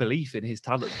amount of belief in his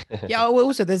talent. Yeah. Well,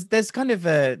 also, there's kind of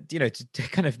to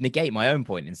kind of negate my own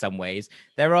point in some ways.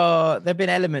 There've been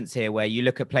elements here where you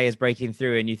look at players breaking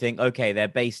through and you think, okay, they're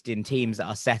based in teams that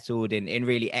are settled in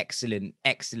really excellent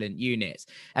units.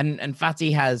 And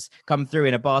Fati has come through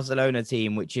in a Barcelona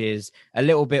team which is a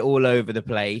little bit all over the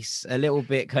place, a little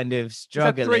bit kind of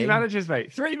struggling. 3 managers,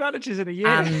 mate. 3 managers in a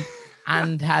year,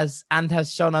 and has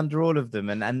shone under all of them,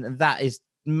 and that is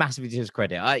massively to his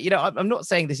credit. I'm not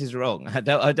saying this is wrong. I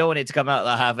don't want it to come out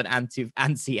that I have an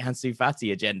anti-Ansu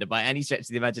Fati agenda by any stretch of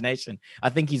the imagination. I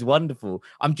think he's wonderful.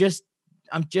 I'm just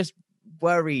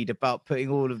worried about putting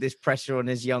all of this pressure on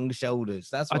his young shoulders.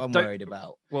 That's what I'm worried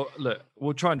about. Well, look,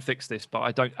 we'll try and fix this,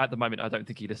 but at the moment, I don't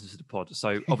think he listens to the pod.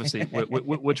 So obviously,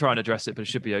 we're trying to address it, but it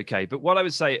should be okay. But what I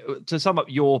would say, to sum up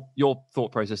your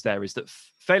thought process there, is that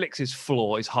Felix's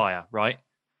floor is higher, right?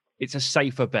 It's a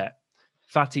safer bet.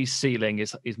 Fatty's ceiling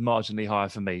is marginally higher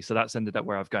for me. So that's ended up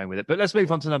where I've going with it. But let's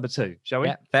move on to number 2, shall we?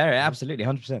 Yeah, fair. Absolutely.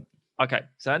 100%. Okay.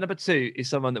 So number 2 is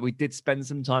someone that we did spend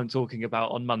some time talking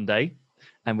about on Monday.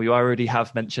 And we already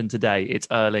have mentioned today. It's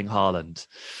Erling Haaland.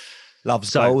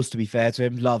 Loves goals, to be fair to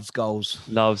him. Loves goals.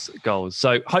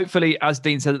 So hopefully, as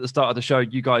Dean said at the start of the show,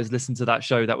 you guys listened to that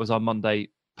show. That was our Monday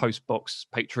Postbox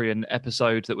Patreon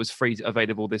episode that was free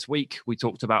available this week. We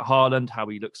talked about Haaland, how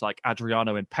he looks like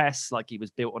Adriano in PES, like he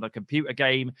was built on a computer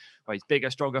game, where he's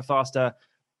bigger, stronger, faster,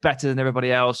 better than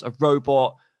everybody else, a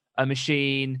robot, a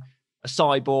machine, a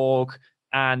cyborg,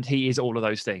 and he is all of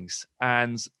those things.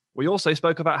 And we also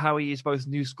spoke about how he is both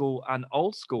new school and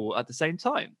old school at the same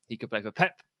time. He could play for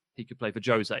Pep, he could play for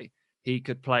Jose, he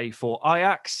could play for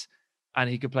Ajax, and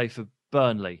he could play for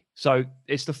Burnley. So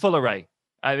it's the full array.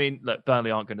 I mean, look, Burnley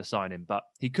aren't going to sign him, but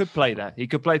he could play there. He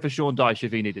could play for Sean Dyche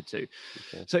if he needed to.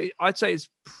 Okay. So I'd say it's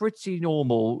pretty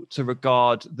normal to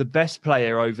regard the best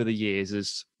player over the years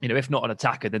as, if not an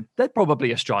attacker, then they're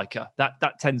probably a striker. That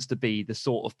tends to be the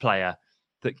sort of player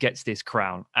that gets this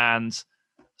crown. And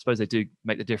I suppose they do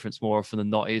make the difference more often than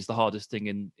not. It is the hardest thing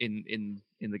in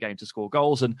the game to score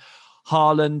goals. And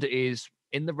Haaland is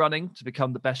in the running to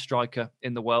become the best striker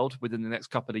in the world within the next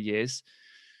couple of years.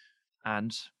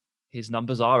 And his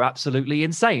numbers are absolutely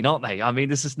insane, aren't they? I mean,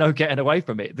 this is no getting away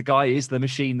from it. The guy is the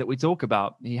machine that we talk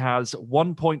about. He has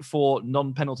 1.4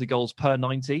 non-penalty goals per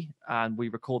 90, and we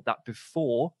record that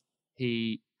before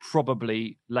he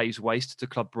probably lays waste to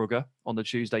Club Brugge on the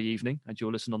Tuesday evening, and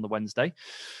you'll listen on the Wednesday.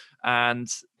 And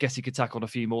guess he could tack on a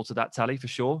few more to that tally for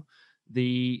sure.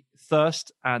 The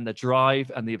thirst and the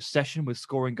drive and the obsession with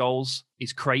scoring goals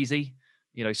is crazy.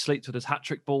 He sleeps with his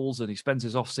hat-trick balls and he spends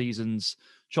his off-seasons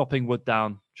chopping wood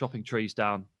down, chopping trees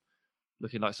down,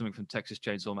 looking like something from Texas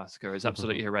Chainsaw Massacre. It's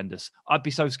absolutely horrendous. I'd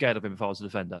be so scared of him if I was a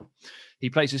defender. He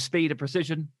plays with speed and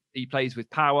precision. He plays with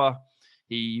power.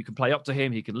 You can play up to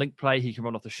him. He can link play. He can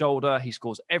run off the shoulder. He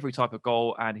scores every type of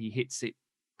goal and he hits it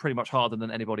pretty much harder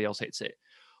than anybody else hits it.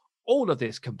 All of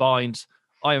this combined,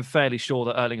 I am fairly sure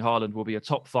that Erling Haaland will be a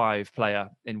top 5 player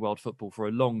in world football for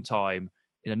a long time,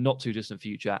 in a not too distant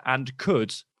future, and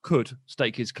could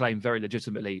stake his claim very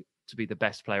legitimately to be the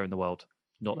best player in the world.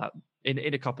 Not that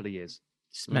in a couple of years.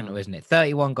 It's mental, isn't it?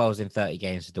 31 goals in 30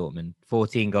 games for Dortmund,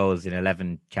 14 goals in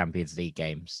 11 Champions League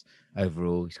games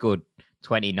overall. He scored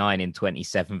 29 in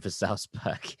 27 for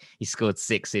Salzburg. He scored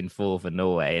 6 in 4 for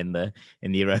Norway in the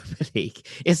Europa League.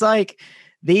 It's like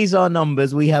these are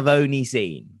numbers we have only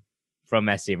seen from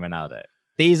Messi and Ronaldo.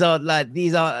 These are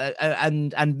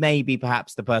and maybe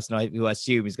perhaps the person who I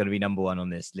assume is going to be number 1 on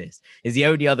this list is the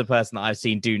only other person that I've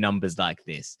seen do numbers like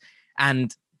this.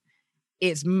 And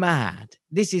it's mad.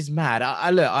 This is mad.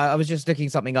 I was just looking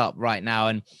something up right now,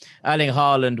 and Erling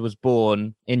Haaland was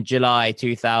born in July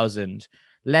 2000.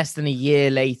 Less than a year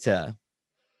later,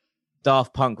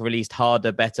 Daft Punk released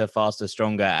Harder, Better, Faster,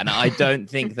 Stronger. And I don't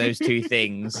think those two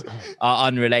things are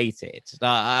unrelated.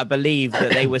 I believe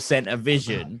that they were sent a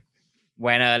vision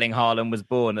when Erling Haaland was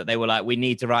born, that they were like, we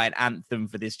need to write an anthem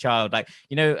for this child. Like,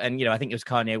 I think it was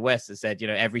Kanye West that said,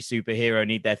 every superhero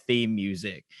need their theme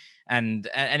music. And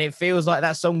it feels like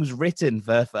that song was written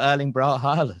for Erling Braut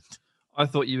Haaland. I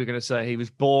thought you were going to say he was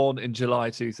born in July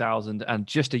 2000 and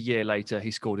just a year later he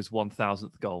scored his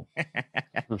 1,000th goal.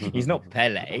 He's not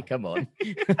Pele, come on.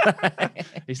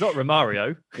 He's not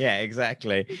Romario. Yeah,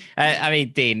 exactly. I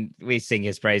mean, Dean, we sing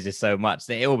his praises so much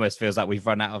that it almost feels like we've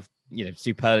run out of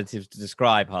superlatives to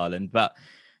describe Haaland, but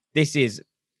this is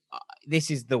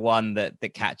the one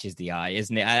that catches the eye,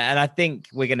 isn't it? And I think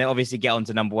we're going to obviously get on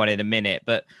to number 1 in a minute,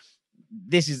 but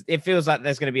it feels like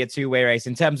there's going to be a two-way race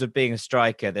in terms of being a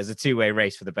striker. There's a two-way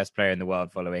race for the best player in the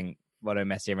world following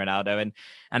Messi and Ronaldo.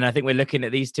 And I think we're looking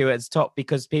at these two at the top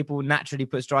because people naturally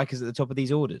put strikers at the top of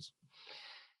these orders.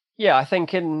 Yeah, I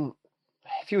think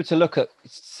if you were to look at,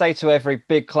 say to every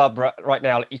big club right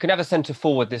now, you can have a centre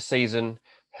forward this season.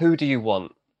 Who do you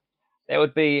want? There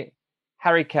would be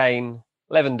Harry Kane,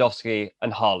 Lewandowski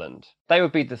and Haaland. They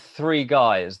would be the 3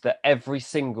 guys that every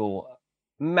single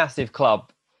massive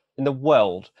club in the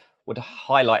world would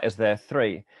highlight as their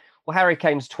 3. Well, Harry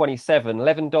Kane's 27,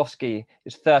 Lewandowski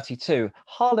is 32,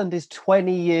 Haaland is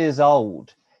 20 years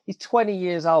old. He's 20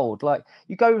 years old. Like,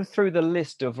 you go through the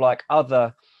list of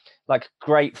other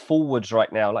great forwards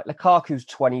right now, like Lukaku's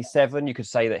 27, you could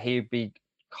say that he'd be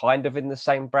kind of in the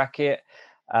same bracket.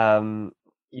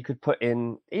 you could put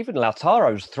in even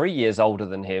Lautaro's 3 years older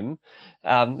than him,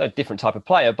 a different type of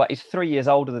player, but he's 3 years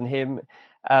older than him.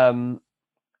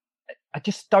 I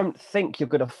just don't think you're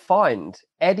going to find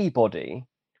anybody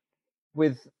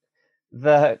with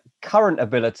the current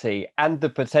ability and the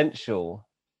potential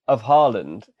of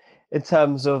Haaland in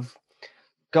terms of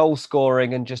goal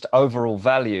scoring and just overall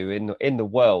value in the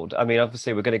world. I mean,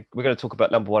 obviously we're going to talk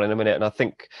about number one in a minute, and I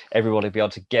think everyone will be able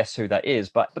to guess who that is.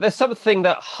 But there's something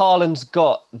that Haaland's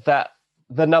got that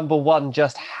the number one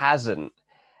just hasn't,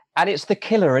 and it's the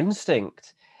killer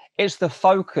instinct. It's the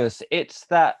focus. It's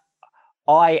that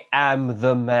I am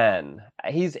the man.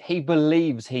 He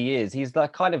believes he is. He's the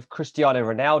kind of Cristiano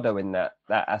Ronaldo in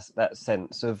that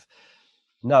sense of,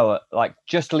 no, like,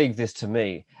 just leave this to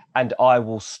me and I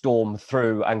will storm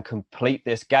through and complete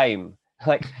this game.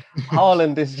 Like,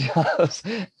 Haaland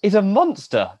is a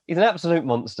monster. He's an absolute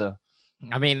monster.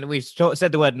 I mean, we've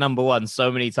said the word number one so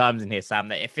many times in here, Sam,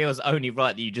 that it feels only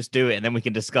right that you just do it and then we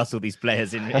can discuss all these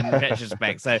players in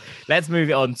retrospect. So let's move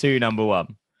it on to number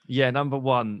one. Yeah, number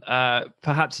one,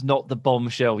 perhaps not the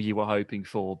bombshell you were hoping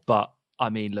for, but I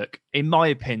mean, look, in my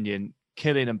opinion,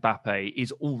 Kylian Mbappe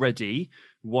is already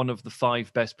one of the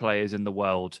 5 best players in the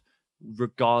world,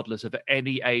 regardless of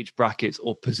any age brackets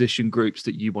or position groups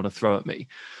that you want to throw at me.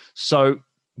 So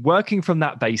working from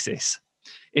that basis,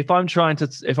 if I'm trying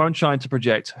to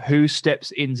project who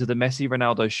steps into the Messi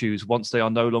Ronaldo shoes once they are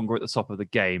no longer at the top of the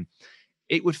game,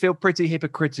 it would feel pretty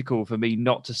hypocritical for me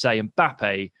not to say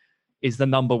Mbappe is the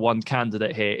number one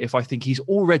candidate here if I think he's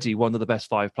already one of the best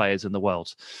 5 players in the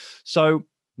world. So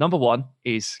number one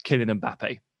is Kylian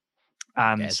Mbappe.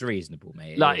 And it's reasonable,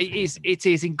 mate. It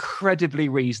is incredibly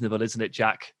reasonable, isn't it,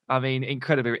 Jack? I mean,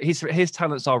 incredibly. His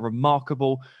talents are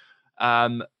remarkable.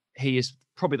 He is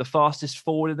probably the fastest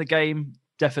forward in the game.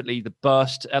 Definitely the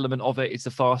burst element of it is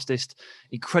the fastest.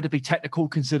 Incredibly technical,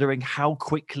 considering how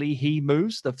quickly he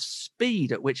moves. The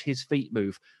speed at which his feet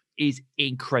move is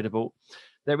incredible.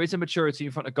 There is a maturity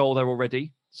in front of goal there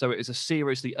already. So it is a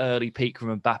seriously early peak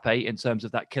from Mbappe in terms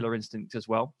of that killer instinct as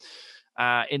well.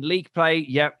 In league play,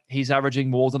 he's averaging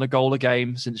more than a goal a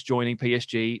game since joining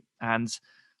PSG. And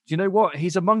do you know what?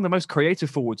 He's among the most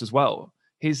creative forwards as well.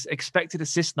 His expected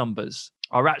assist numbers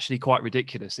are actually quite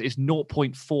ridiculous. It is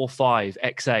 0.45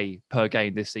 XA per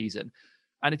game this season.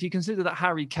 And if you consider that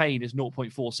Harry Kane is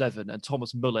 0.47 and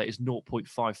Thomas Müller is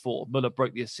 0.54, Müller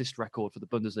broke the assist record for the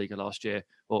Bundesliga last year,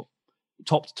 or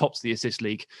tops the assist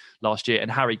league last year, and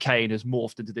Harry Kane has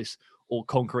morphed into this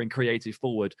all-conquering creative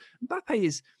forward.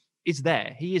 Mbappe is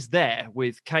there. He is there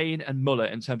with Kane and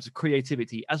Müller in terms of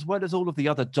creativity, as well as all of the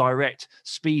other direct,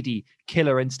 speedy,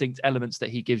 killer instinct elements that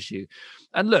he gives you.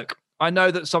 And look, I know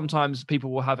that sometimes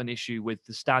people will have an issue with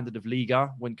the standard of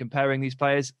Liga when comparing these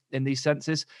players in these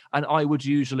senses, and I would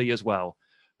usually as well.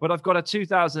 But I've got a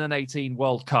 2018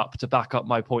 World Cup to back up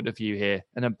my point of view here,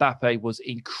 and Mbappe was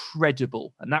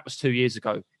incredible, and that was 2 years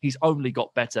ago. He's only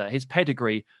got better. His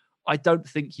pedigree, I don't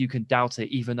think you can doubt it,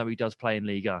 even though he does play in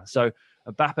Liga. So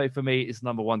Mbappe, for me, is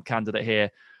number one candidate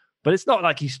here. But it's not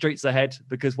like he's streets ahead,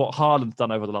 because what Haaland's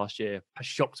done over the last year has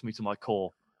shocked me to my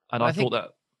core. And I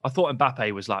thought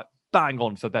Mbappe was like bang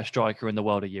on for best striker in the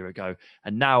world a year ago.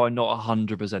 And now I'm not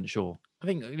 100% sure. I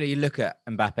think you look at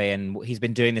Mbappe and he's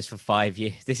been doing this for 5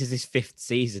 years. This is his 5th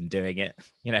season doing it,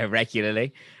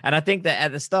 regularly. And I think that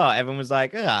at the start, everyone was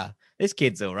like, this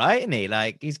kid's all right, isn't he?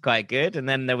 Like, he's quite good. And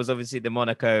then there was obviously the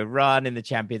Monaco run in the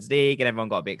Champions League and everyone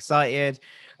got a bit excited.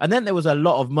 And then there was a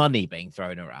lot of money being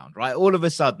thrown around, right? All of a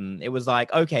sudden, it was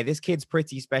like, okay, this kid's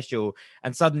pretty special.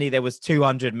 And suddenly there was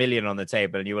 200 million on the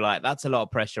table. And you were like, that's a lot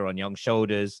of pressure on young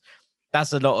shoulders.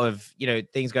 That's a lot of,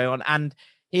 things going on. And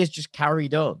he has just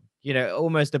carried on,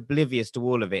 almost oblivious to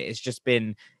all of it.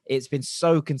 It's been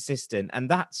so consistent. And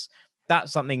that's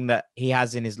something that he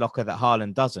has in his locker that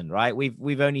Haaland doesn't, right?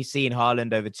 We've only seen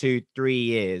Haaland over 2-3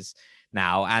 years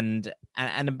now, and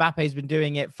Mbappe's been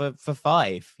doing it for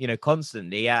 5,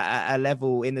 constantly at a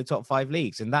level in the top 5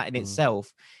 leagues, and that in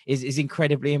itself is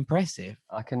incredibly impressive.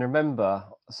 I can remember,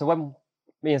 so when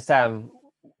me and Sam,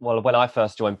 when I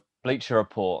first joined Bleacher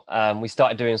Report, we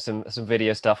started doing some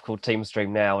video stuff called Team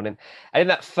Stream Now, and in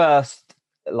that first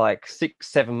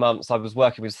 6-7 months I was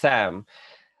working with Sam,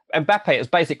 Mbappe, it was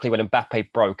basically when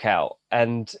Mbappe broke out,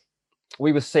 and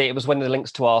we would see it was when the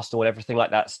links to Arsenal and everything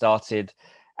like that started,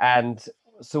 and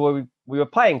so we were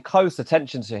paying close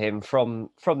attention to him from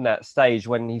that stage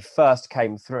when he first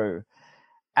came through.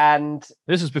 And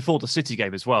this was before the City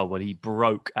game as well, when he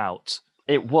broke out.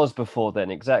 It was before then,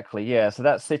 exactly, yeah. So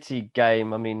that City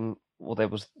game, I mean, well, there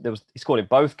was he scored in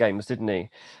both games, didn't he?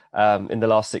 In the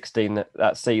last 16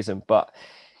 that season, but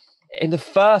in the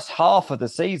first half of the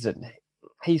season,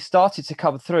 he started to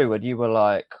come through and you were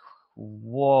like,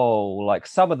 whoa, like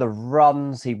some of the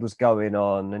runs he was going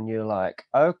on, and you're like,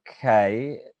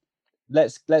 okay,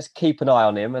 let's keep an eye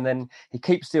on him. And then he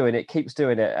keeps doing it.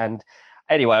 And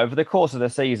anyway, over the course of the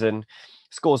season,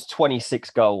 scores 26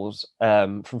 goals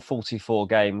from 44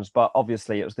 games. But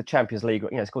obviously it was the Champions League.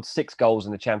 He scored 6 goals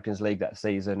in the Champions League that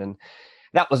season. And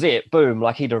that was it. Boom,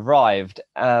 like he'd arrived.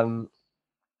 And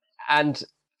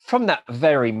from that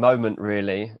very moment,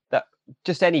 really, that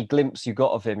just any glimpse you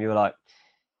got of him, you were like,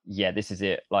 yeah, this is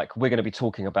it. Like, we're going to be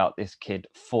talking about this kid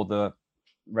for the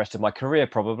rest of my career,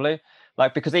 probably.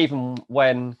 Like, because even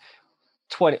when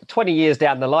 20 years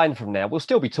down the line from now, we'll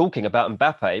still be talking about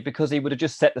Mbappe because he would have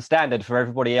just set the standard for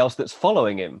everybody else that's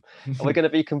following him. And we're going to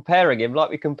be comparing him like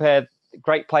we compare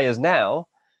great players now.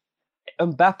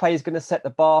 Mbappe is going to set the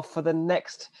bar for the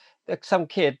next. Some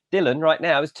kid, Dylan, right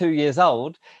now is 2 years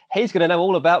old. He's going to know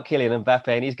all about Kylian Mbappe,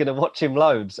 and he's going to watch him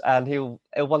loads, and he'll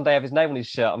one day have his name on his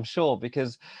shirt, I'm sure,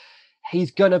 because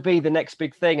he's going to be the next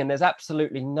big thing. And there's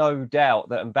absolutely no doubt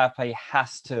that Mbappe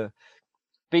has to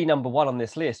be number one on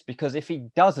this list, because if he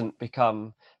doesn't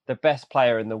become the best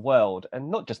player in the world, and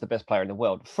not just the best player in the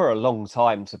world for a long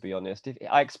time, to be honest,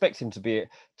 I expect him to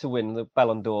win the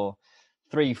Ballon d'Or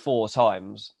 3-4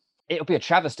 times. It'll be a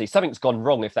travesty. Something's gone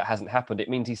wrong if that hasn't happened. It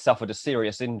means he's suffered a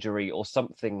serious injury or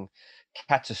something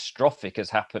catastrophic has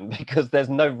happened, because there's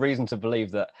no reason to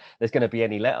believe that there's going to be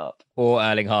any let up. Or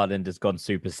Erling Haaland has gone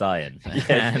Super Saiyan.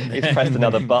 Yeah, he's pressed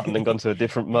another button and gone to a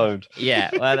different mode. Yeah,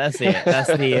 well, that's it.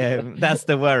 That's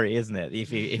the worry, isn't it?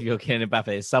 If you're Kylian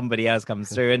Mbappe, somebody else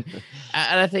comes through, and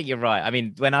I think you're right. I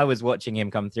mean, when I was watching him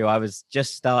come through, I was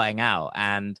just starting out,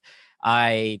 and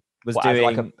I was doing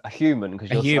like a human,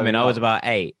 because you're human. so I was about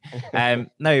 8.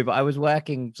 No, but I was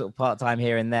working sort of part-time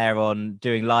here and there on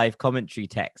doing live commentary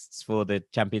texts for the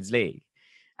Champions League.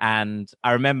 And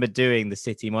I remember doing the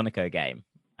City Monaco game,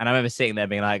 and I remember sitting there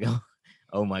being like,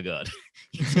 oh my God.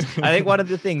 I think one of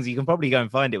the things, you can probably go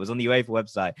and find it, was on the UEFA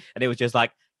website, and it was just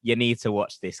like, you need to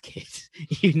watch this kid.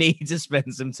 You need to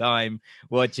spend some time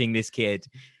watching this kid.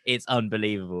 It's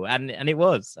unbelievable. And it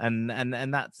was, and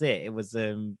that's it. It was,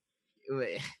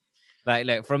 like,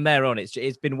 look, from there on,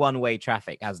 it's been one-way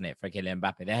traffic, hasn't it, for Kylian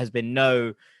Mbappe? There has been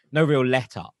no real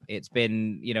let-up. It's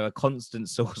been, a constant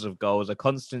source of goals, a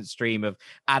constant stream of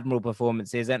admirable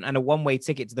performances, and a one-way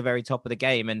ticket to the very top of the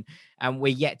game. And we're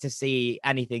yet to see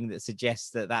anything that suggests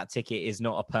that ticket is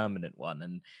not a permanent one.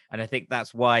 And I think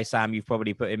that's why, Sam, you've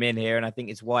probably put him in here, and I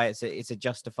think it's why it's a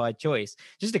justified choice.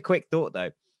 Just a quick thought, though.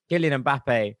 Kylian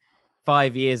Mbappe,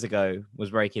 5 years ago,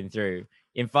 was breaking through.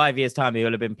 In 5 years' time, he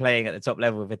will have been playing at the top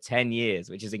level for 10 years,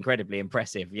 which is incredibly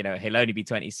impressive. He'll only be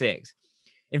 26.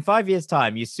 In 5 years'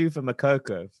 time, Youssoufa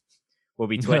Moukoko will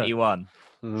be 21.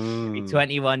 He'll be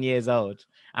 21 years old.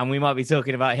 And we might be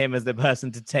talking about him as the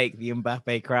person to take the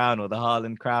Mbappe crown or the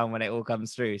Haaland crown when it all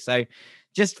comes through. So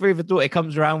just food for thought, it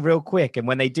comes around real quick. And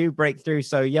when they do break through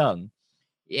so young,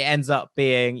 it ends up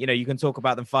being, you can talk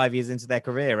about them 5 years into their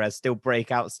career as still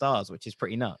breakout stars, which is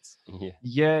pretty nuts.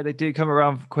 Yeah, they do come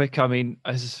around quick. I mean,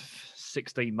 as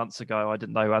 16 months ago, I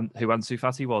didn't know who Ansu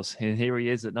Fati was. And here he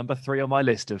is at number 3 on my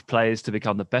list of players to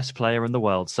become the best player in the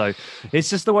world. So it's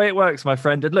just the way it works, my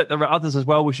friend. And look, there are others as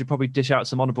well. We should probably dish out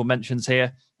some honourable mentions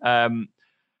here.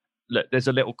 Look, there's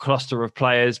a little cluster of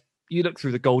players. You look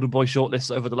through the Golden Boy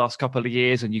shortlists over the last couple of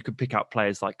years, and you could pick out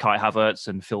players like Kai Havertz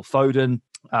and Phil Foden,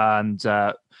 and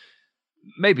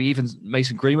maybe even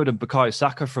Mason Greenwood and Bukayo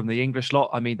Saka from the English lot.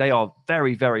 I mean, they are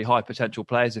very, very high potential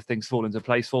players if things fall into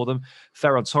place for them.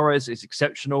 Ferran Torres is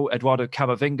exceptional. Eduardo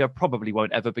Camavinga probably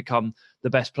won't ever become the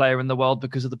best player in the world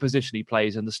because of the position he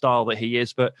plays and the style that he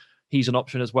is, but he's an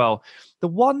option as well. The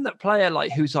one player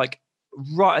who's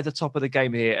right at the top of the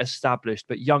game here, established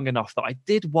but young enough, that I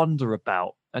did wonder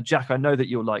about, and Jack, I know that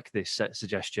you'll like this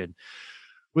suggestion,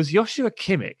 was Joshua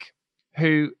Kimmich,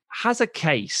 who has a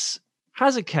case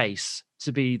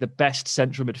to be the best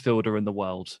central midfielder in the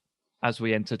world as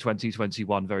we enter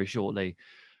 2021 very shortly.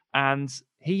 And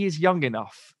he is young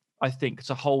enough, I think,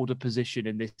 to hold a position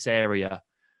in this area,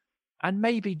 and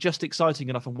maybe just exciting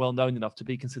enough and well-known enough to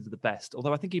be considered the best.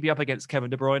 Although I think he'd be up against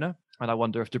Kevin De Bruyne, and I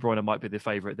wonder if De Bruyne might be the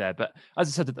favourite there. But as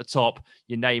I said at the top,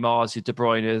 your Neymars, your De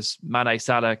Bruynes, Mane,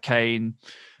 Salah, Kane,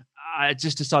 I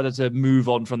just decided to move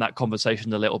on from that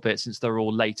conversation a little bit since they're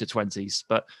all later 20s.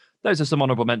 But those are some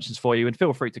honourable mentions for you, and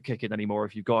feel free to kick in any more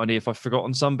if you've got any, if I've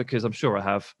forgotten some, because I'm sure I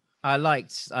have. I like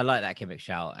that Kimmich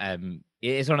shout.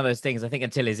 It's one of those things, I think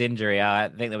until his injury, I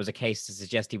think there was a case to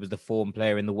suggest he was the form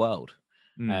player in the world.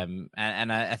 And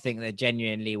I think that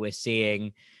genuinely we're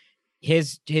seeing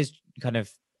his kind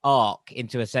of arc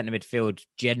into a centre midfield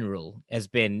general has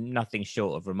been nothing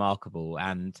short of remarkable.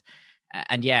 And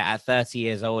And yeah, at 30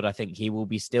 years old, I think he will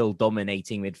be still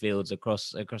dominating midfields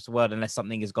across the world unless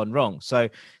something has gone wrong. So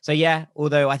yeah,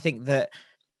 although I think that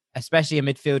especially a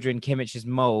midfielder in Kimmich's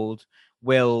mold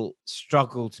will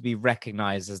struggle to be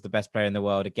recognized as the best player in the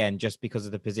world again, just because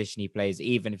of the position he plays,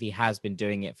 even if he has been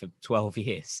doing it for 12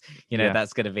 years.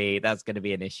 That's going to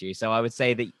be an issue. So I would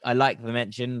say that I like the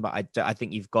mention, but I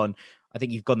think you've gone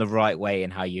the right way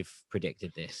in how you've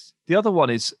predicted this. The other one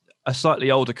is a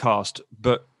slightly older cast,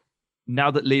 but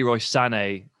now that Leroy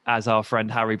Sané, as our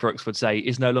friend Harry Brooks would say,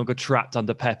 is no longer trapped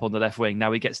under Pep on the left wing,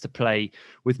 now he gets to play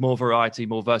with more variety,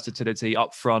 more versatility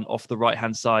up front, off the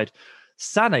right-hand side.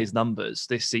 Sané's numbers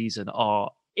this season are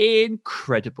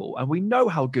incredible, and we know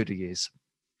how good he is.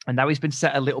 And now he's been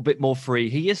set a little bit more free.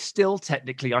 He is still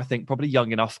technically, I think, probably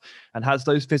young enough and has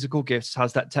those physical gifts,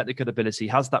 has that technical ability,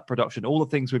 has that production, all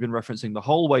the things we've been referencing the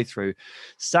whole way through.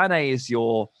 Sané is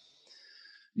your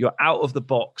out of the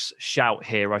box shout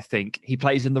here. I think he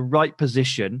plays in the right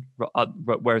position,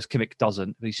 whereas Kimmich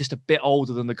doesn't. He's just a bit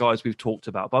older than the guys we've talked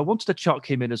about. But I wanted to chuck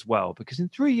him in as well, because in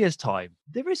 3 years' time,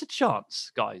 there is a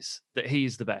chance, guys, that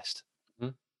he's the best.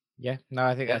 Yeah, no,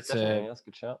 I think that's a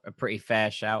good shout. A pretty fair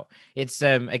shout. It's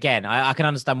again, I can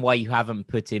understand why you haven't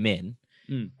put him in,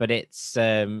 but it's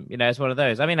it's one of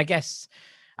those. I mean, I guess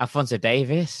Alphonso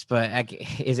Davies, but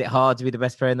is it hard to be the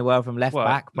best player in the world from left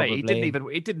back? Probably. Mate,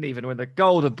 he didn't even win the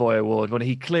Golden Boy award when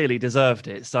he clearly deserved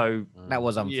it. So that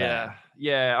was unfair.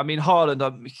 Yeah. I mean,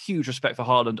 Haaland, huge respect for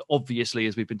Haaland, obviously,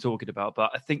 as we've been talking about,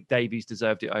 but I think Davies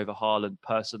deserved it over Haaland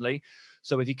personally.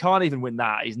 So if he can't even win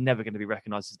that, he's never going to be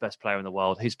recognised as the best player in the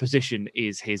world. His position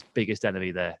is his biggest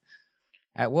enemy there.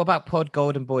 What about Pod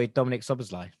Golden Boy Dominic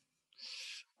Szoboszlai?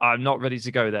 I'm not ready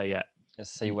to go there yet.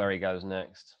 Let's see where he goes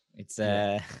next. It's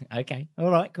okay,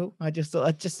 all right, cool. I just thought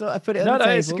I'd put it on the table.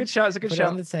 No, it's a good shout. It's a good shout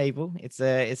on the table. It's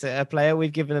a player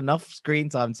we've given enough screen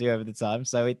time to over the time,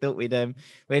 so we thought we'd at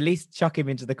least chuck him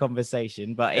into the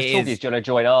conversation. But he's going to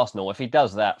join Arsenal. If he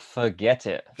does that, forget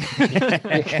it.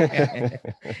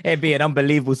 It'd be an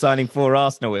unbelievable signing for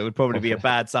Arsenal. It would probably be a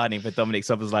bad signing for Dominic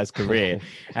Szoboszlai's career.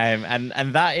 And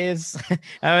that is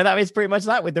pretty much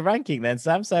that with the ranking then,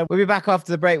 Sam. So we'll be back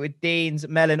after the break with Dean's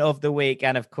Melon of the Week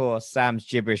and of course Sam's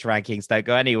gibberish rankings. Don't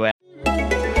go anywhere.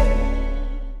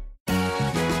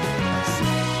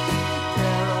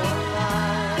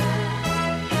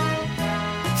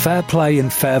 Fair play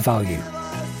and fair value.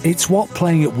 It's what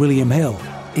playing at William Hill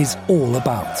is all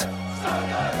about.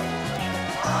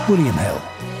 William Hill.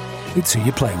 It's who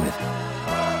you play with.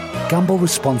 Gamble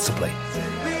responsibly.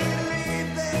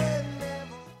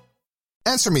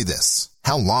 Answer me this.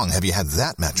 How long have you had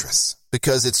that mattress?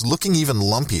 Because it's looking even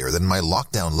lumpier than my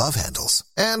lockdown love handles.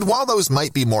 And while those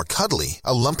might be more cuddly,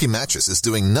 a lumpy mattress is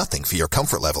doing nothing for your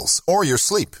comfort levels or your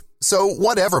sleep. So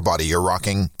whatever body you're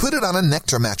rocking, put it on a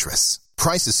Nectar mattress.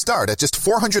 Prices start at just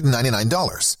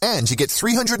 $499, and you get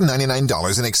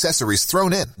 $399 in accessories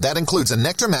thrown in. That includes a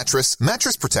Nectar mattress,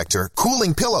 mattress protector,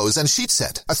 cooling pillows, and sheet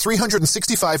set, a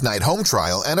 365-night home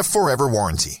trial, and a forever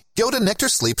warranty. Go to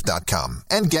NectarSleep.com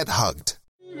and get hugged.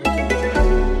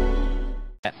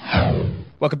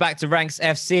 Welcome back to Ranks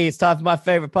FC. It's time for my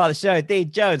favourite part of the show.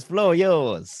 Dean Jones, floor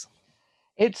yours.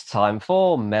 It's time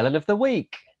for Melon of the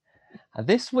Week.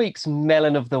 This week's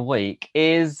Melon of the Week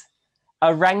is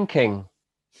a ranking.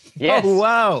 Yes. Oh,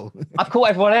 wow. I've caught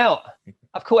everyone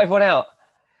out.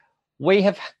 We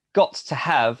have got to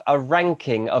have a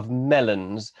ranking of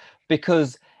melons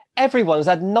because everyone's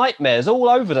had nightmares all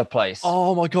over the place.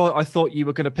 Oh, my God. I thought you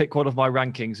were going to pick one of my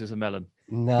rankings as a melon.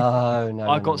 No.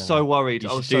 I got so worried.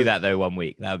 You should do that, though, one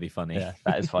week. That would be funny. Yeah,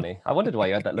 that is funny. I wondered why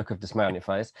you had that look of dismay on your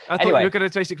face. I thought you were going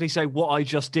to basically say what I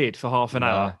just did for half an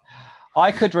hour.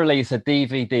 I could release a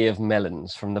DVD of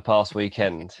melons from the past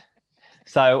weekend.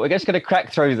 So we're just going to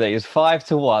crack through these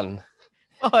 5-1.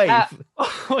 5?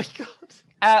 Oh, my God.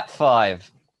 At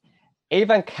 5,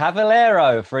 Ivan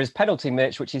Cavallero for his penalty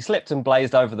miss, which he slipped and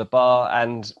blazed over the bar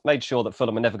and made sure that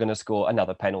Fulham are never going to score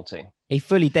another penalty. He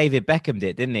fully David Beckham'd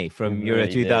it, didn't he, from Euro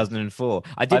 2004?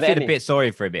 I did feel a bit sorry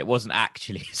for him. It wasn't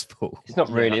actually his fault. It's not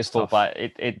really his fault, but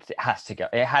it has to go.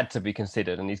 It had to be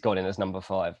considered, and he's gone in as number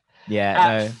 5.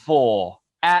 Yeah.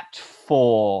 At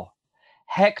 4,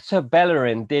 Hector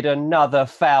Bellerin did another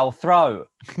foul throw.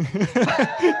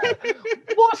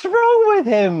 What's wrong with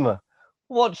him?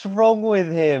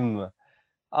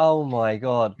 Oh my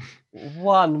God.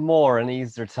 One more and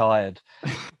he's retired.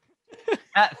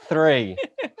 At 3,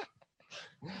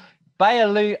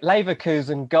 Bayer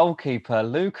Leverkusen goalkeeper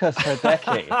Lucas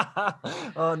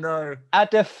Hideki. Oh no. A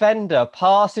defender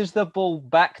passes the ball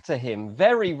back to him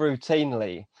very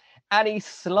routinely and he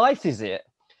slices it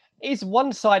He's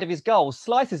one side of his goal,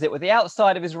 slices it with the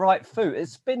outside of his right foot. It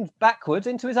spins backwards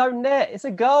into his own net. It's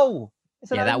a goal.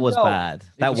 It's an Yeah, that own was goal. bad.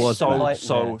 That was so bad.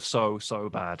 so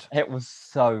bad. It was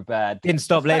so bad. Didn't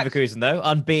stop The fact- Leverkusen though,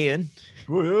 unbeaten.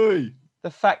 The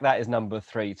fact that is number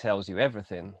 3 tells you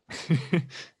everything.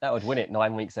 That would win it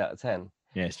 9 weeks out of 10.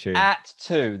 Yeah, it's true. At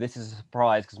 2, this is a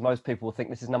surprise because most people will think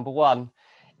this is number 1.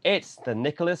 It's the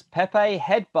Nicolas Pepe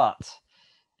headbutt.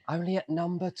 Only at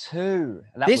number 2.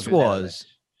 And that This with Ellis.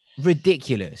 was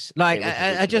ridiculous. Like It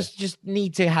was I just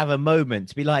need to have a moment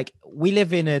to be like, we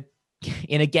live in a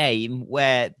game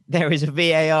where there is a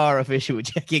VAR official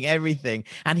checking everything,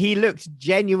 and he looked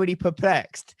genuinely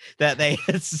perplexed that they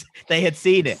had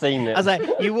seen it. I was like,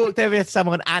 you walked over to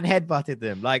someone and headbutted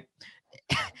them. Like,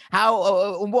 how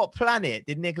on what planet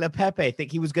did Nicola Pepe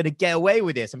think he was going to get away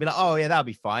with this and be like, oh yeah, that'll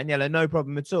be fine, yeah, like, no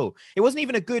problem at all? It wasn't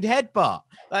even a good headbutt.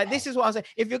 Like, this is what I say: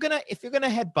 if you're gonna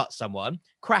headbutt someone,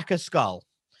 crack a skull.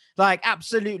 Like,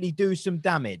 absolutely do some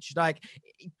damage. Like,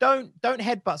 don't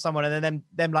headbutt someone and then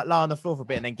them like lie on the floor for a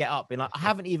bit and then get up and like, I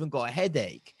haven't even got a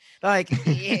headache. Like,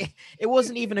 it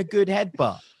wasn't even a good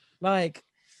headbutt. Like,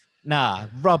 nah,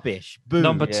 rubbish. Boom.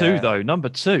 Number 2 though. Number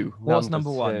 2. What's number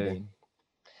 2. 1? Dean?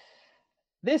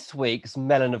 This week's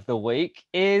Melon of the Week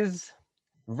is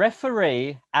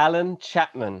referee Alan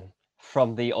Chapman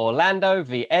from the Orlando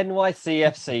v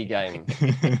NYCFC game.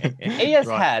 He has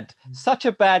had such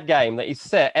a bad game that he's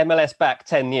set MLS back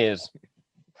 10 years.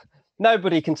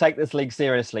 Nobody can take this league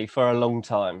seriously for a long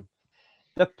time.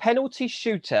 The penalty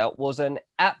shootout was an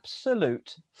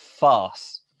absolute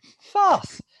farce.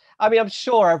 Farce. I mean, I'm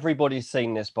sure everybody's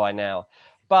seen this by now,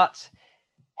 but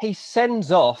he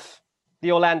sends off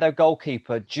the Orlando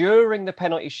goalkeeper during the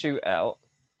penalty shootout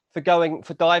for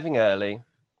diving early.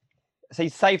 So he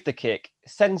saved the kick,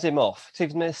 sends him off,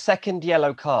 gives him a second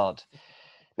yellow card.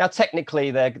 Now,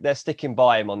 technically, they're sticking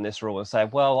by him on this rule and saying,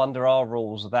 well, under our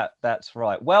rules, that's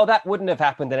right. Well, that wouldn't have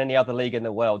happened in any other league in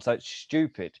the world, so it's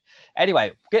stupid. Anyway,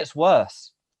 it gets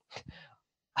worse.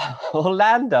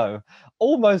 Orlando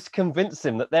almost convinced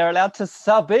him that they're allowed to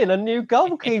sub in a new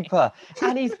goalkeeper,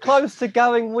 and he's close to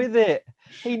going with it.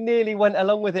 He nearly went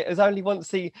along with it. It was only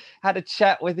once he had a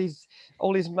chat with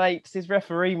all his mates, his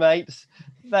referee mates,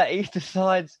 that he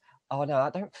decides, oh, no, I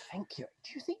don't think do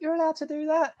you think you're allowed to do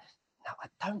that? No,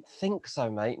 I don't think so,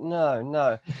 mate.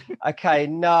 No. Okay,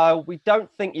 no, we don't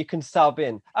think you can sub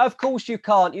in. Of course you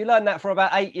can't. You learned that from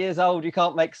about 8 years old. You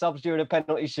can't make subs during a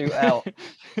penalty shootout.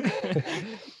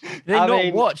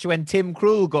 Did watch when Tim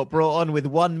Krul got brought on with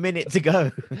 1 minute to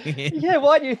go? Yeah,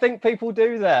 why do you think people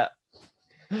do that?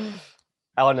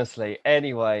 Honestly,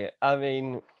 anyway, I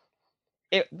mean,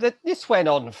 this went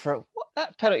on for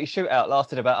that penalty shootout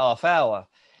lasted about half hour.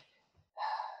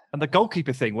 And the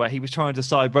goalkeeper thing where he was trying to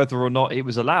decide whether or not it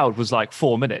was allowed was like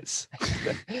 4 minutes.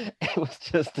 It was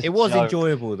just It was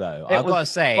enjoyable, though. I've got to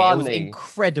say, it was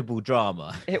incredible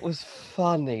drama. It was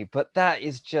funny, but that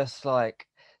is just like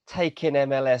taking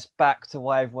MLS back to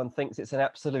why everyone thinks it's an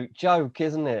absolute joke,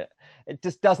 isn't it? It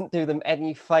just doesn't do them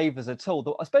any favours at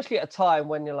all, especially at a time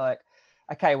when you're like,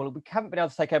 okay, well, we haven't been able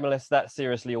to take MLS that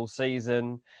seriously all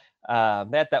season. They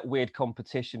had that weird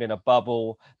competition in a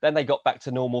bubble. Then they got back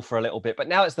to normal for a little bit. But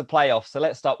now it's the playoffs, so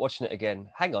let's start watching it again.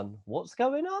 Hang on, what's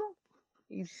going on?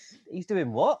 He's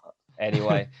doing what?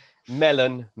 Anyway,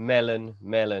 melon.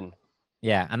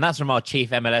 Yeah, and that's from our chief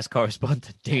MLS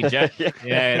correspondent, DJ.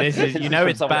 Yeah, this is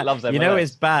it's bad.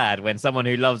 It's bad when someone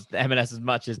who loves MLS as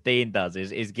much as Dean does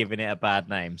is giving it a bad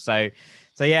name. So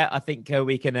yeah, I think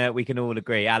we can all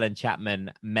agree. Alan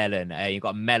Chapman, Melon. You've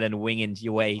got Melon winging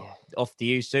your way off to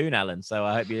you soon, Alan. So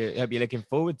I hope you're looking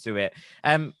forward to it.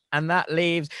 And that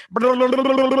leaves.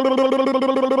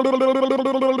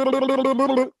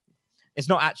 It's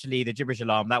not actually the gibberish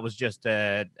alarm. That was just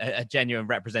a genuine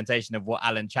representation of what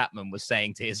Alan Chapman was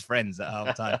saying to his friends at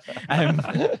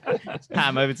halftime.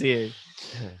 Pam, over to you.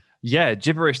 Yeah,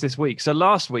 gibberish this week. So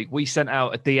last week we sent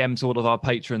out a DM to all of our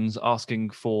patrons asking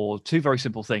for 2 very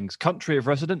simple things: country of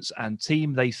residence and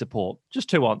team they support. Just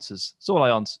 2 answers. That's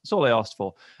all I asked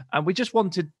for. And we just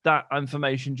wanted that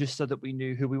information just so that we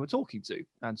knew who we were talking to,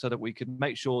 and so that we could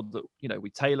make sure that we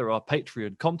tailor our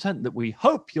Patreon content that we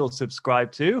hope you'll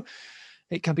subscribe to.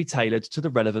 It can be tailored to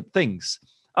the relevant things.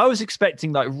 I was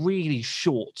expecting like really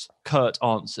short, curt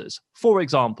answers. For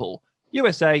example,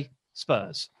 USA,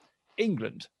 Spurs,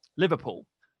 England, Liverpool,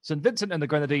 St. Vincent and the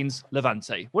Grenadines,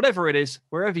 Levante. Whatever it is,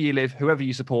 wherever you live, whoever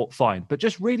you support, fine. But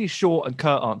just really short and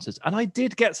curt answers. And I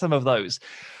did get some of those.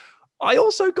 I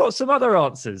also got some other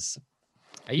answers.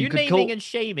 Are you naming and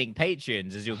shaming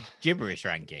Patreons as your gibberish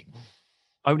ranking?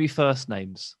 Only first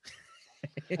names.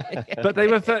 But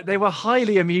they were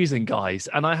highly amusing guys,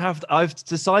 and I've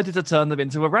decided to turn them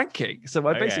into a ranking. So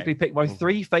I basically picked my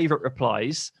 3 favorite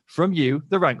replies from you,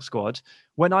 the Rank Squad,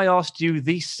 when I asked you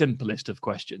the simplest of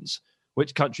questions: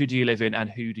 which country do you live in, and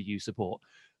who do you support?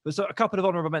 But so a couple of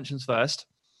honourable mentions first.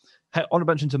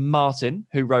 Honourable mention to Martin,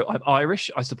 who wrote, "I'm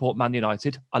Irish. I support Man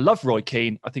United. I love Roy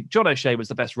Keane. I think John O'Shea was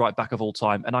the best right back of all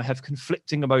time, and I have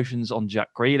conflicting emotions on Jack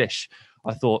Grealish."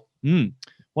 I thought,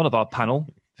 one of our panel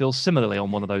feels similarly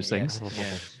on one of those things.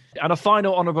 Yeah. And a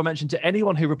final honourable mention to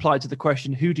anyone who replied to the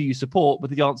question, "Who do you support?" with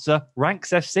the answer,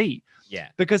 Ranks FC. Yeah.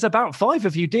 Because about 5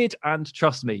 of you did, and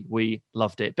trust me, we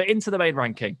loved it. But into the main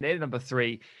ranking. Number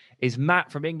 3 is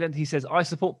Matt from England. He says, "I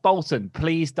support Bolton.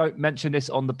 Please don't mention this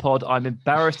on the pod. I'm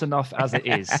embarrassed enough as it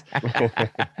is."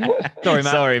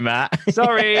 Sorry, Matt.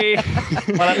 Sorry.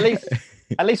 Well,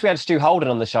 at least we had Stu Holden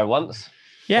on the show once.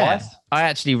 Yeah. Twice. I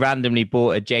actually randomly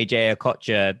bought a JJ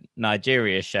Okocha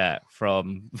Nigeria shirt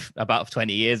from about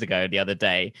 20 years ago the other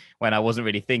day when I wasn't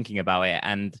really thinking about it.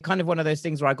 And kind of one of those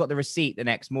things where I got the receipt the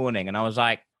next morning and I was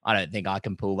like, I don't think I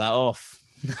can pull that off.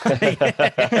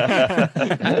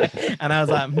 And I was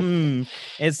like,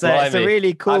 it's a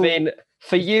really cool. I mean,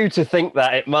 for you to think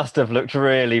that, it must have looked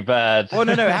really bad. Well,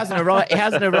 no, it hasn't arrived. It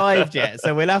hasn't arrived yet,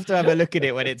 so we'll have to have a look at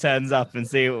it when it turns up and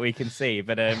see what we can see.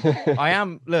 But I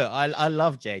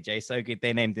love JJ. So good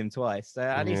they named him twice. So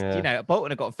at least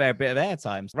Bolton have got a fair bit of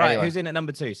airtime. Right, anyway. Who's in at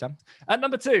number 2, Sam? At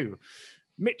number 2,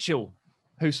 Mitchell,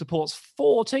 who supports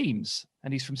 4 teams,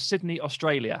 and he's from Sydney,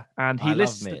 Australia. And he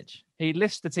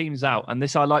lists the teams out, and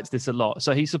I liked this a lot.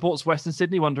 So he supports Western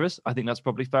Sydney Wanderers. I think that's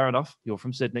probably fair enough. You're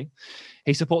from Sydney.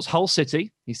 He supports Hull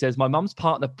City. He says, "My mum's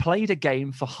partner played a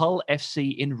game for Hull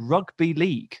FC in rugby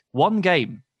league. 1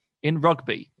 game in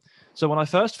rugby. So when I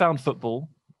first found football,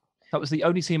 that was the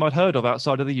only team I'd heard of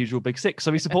outside of the usual Big Six."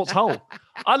 So he supports Hull.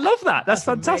 I love that. That's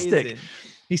fantastic. Amazing.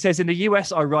 He says, "In the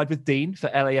US, I ride with Dean for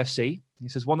LAFC. He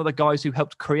says, one of the guys who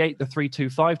helped create the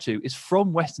 3-2-5-2 is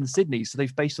from Western Sydney, so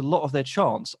they've based a lot of their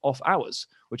chants off ours,"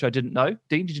 which I didn't know.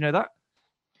 Dean, did you know that?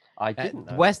 I didn't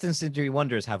know. Western Sydney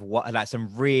Wanderers have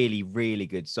some really, really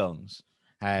good songs.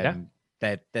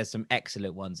 There's some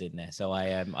excellent ones in there. So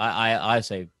I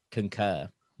also concur.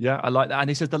 Yeah, I like that. And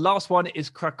he says the last one is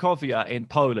Cracovia in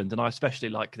Poland, and I especially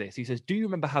like this. He says, "Do you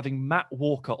remember having Matt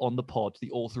Walker on the pod,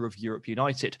 the author of Europe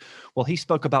United? Well, he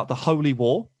spoke about the Holy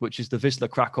War, which is the Wisla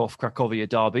Krakow-Cracovia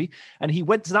derby, and he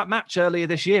went to that match earlier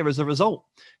this year as a result.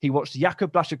 He watched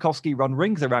Jakub Blaszczykowski run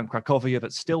rings around Cracovia,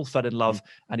 but still fell in love,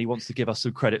 and he wants to give us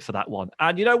some credit for that one.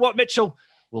 And you know what, Mitchell?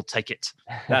 We'll take it."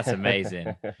 That's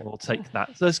amazing. We'll take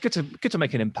that. So it's good to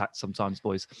make an impact sometimes,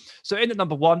 boys. So in at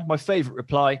number 1, my favorite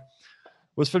reply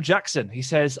was from Jackson. He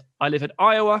says, "I live in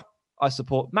Iowa. I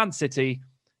support Man City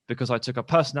because I took a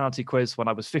personality quiz when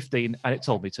I was 15 and it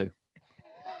told me to.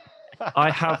 I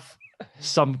have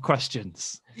some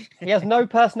questions." He has no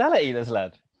personality, this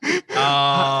lad.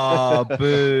 Oh,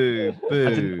 boo.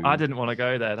 I didn't want to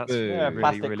go there. That's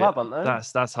really club, aren't they?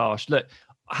 That's harsh. Look,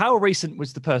 how recent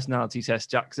was the personality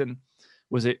test, Jackson?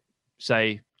 Was it,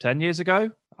 say, 10 years ago?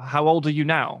 How old are you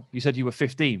now? You said you were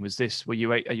 15. Are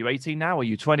you 18 now? Are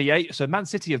you 28? So Man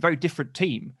City, a very different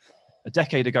team a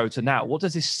decade ago to now. What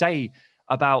does this say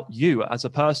about you as a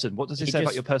person? What does this say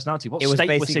about your personality? What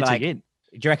state was City in?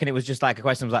 Do you reckon it was just like a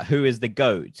question was like, who is the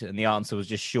GOAT? And the answer was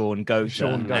just Sean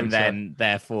Goater. And then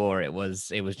therefore it was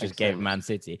just gave Man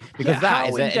City. Because that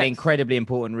is an incredibly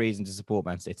important reason to support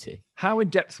Man City. How in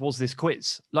depth was this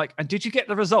quiz? Like, and did you get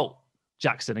the result,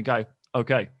 Jackson, and go,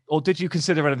 okay? Or did you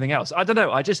consider anything else? I don't know.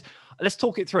 Let's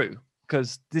talk it through,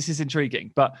 because this is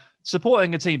intriguing. But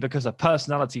supporting a team because a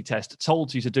personality test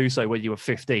told you to do so when you were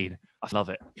 15, I love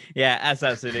it. Yeah, that's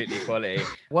absolutely quality.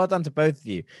 Well done to both of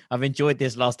you. I've enjoyed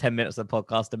this last 10 minutes of the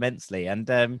podcast immensely. And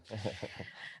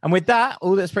with that,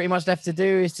 all that's pretty much left to do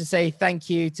is to say thank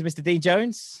you to Mr. Dean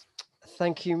Jones.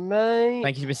 Thank you, mate.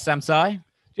 Thank you to Mr. Sam Sai.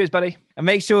 Cheers, buddy. And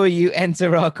make sure you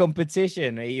enter our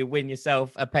competition. You win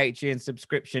yourself a Patreon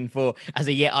subscription for as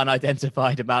a yet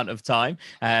unidentified amount of time,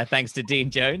 thanks to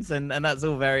Dean Jones. And that's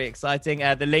all very exciting.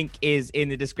 The link is in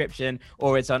the description,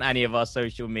 or it's on any of our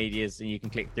social medias, and you can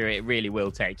click through it. It really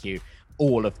will take you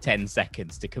all of 10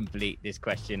 seconds to complete this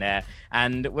questionnaire,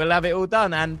 and we'll have it all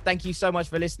done. And thank you so much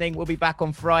for listening. We'll be back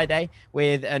on Friday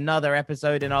with another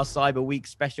episode in our Cyber Week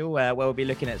special, where we'll be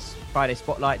looking at Friday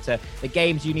Spotlight to the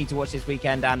games you need to watch this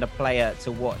weekend and a player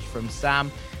to watch from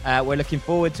Sam. We're looking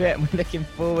forward to it, and we're looking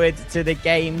forward to the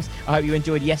games. I hope you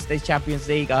enjoyed yesterday's Champions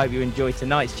League. I hope you enjoyed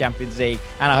tonight's Champions League,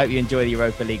 and I hope you enjoy the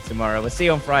Europa League tomorrow. We'll see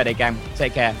you on Friday, gang.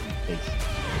 Take care. Peace.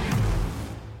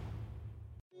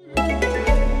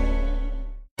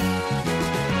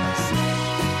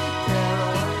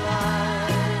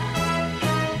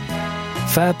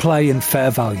 Fair play and fair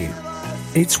value.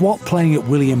 It's what playing at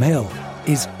William Hill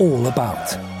is all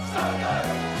about.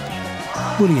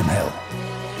 William Hill.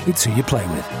 It's who you play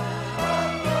with.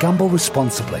 Gamble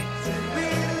responsibly.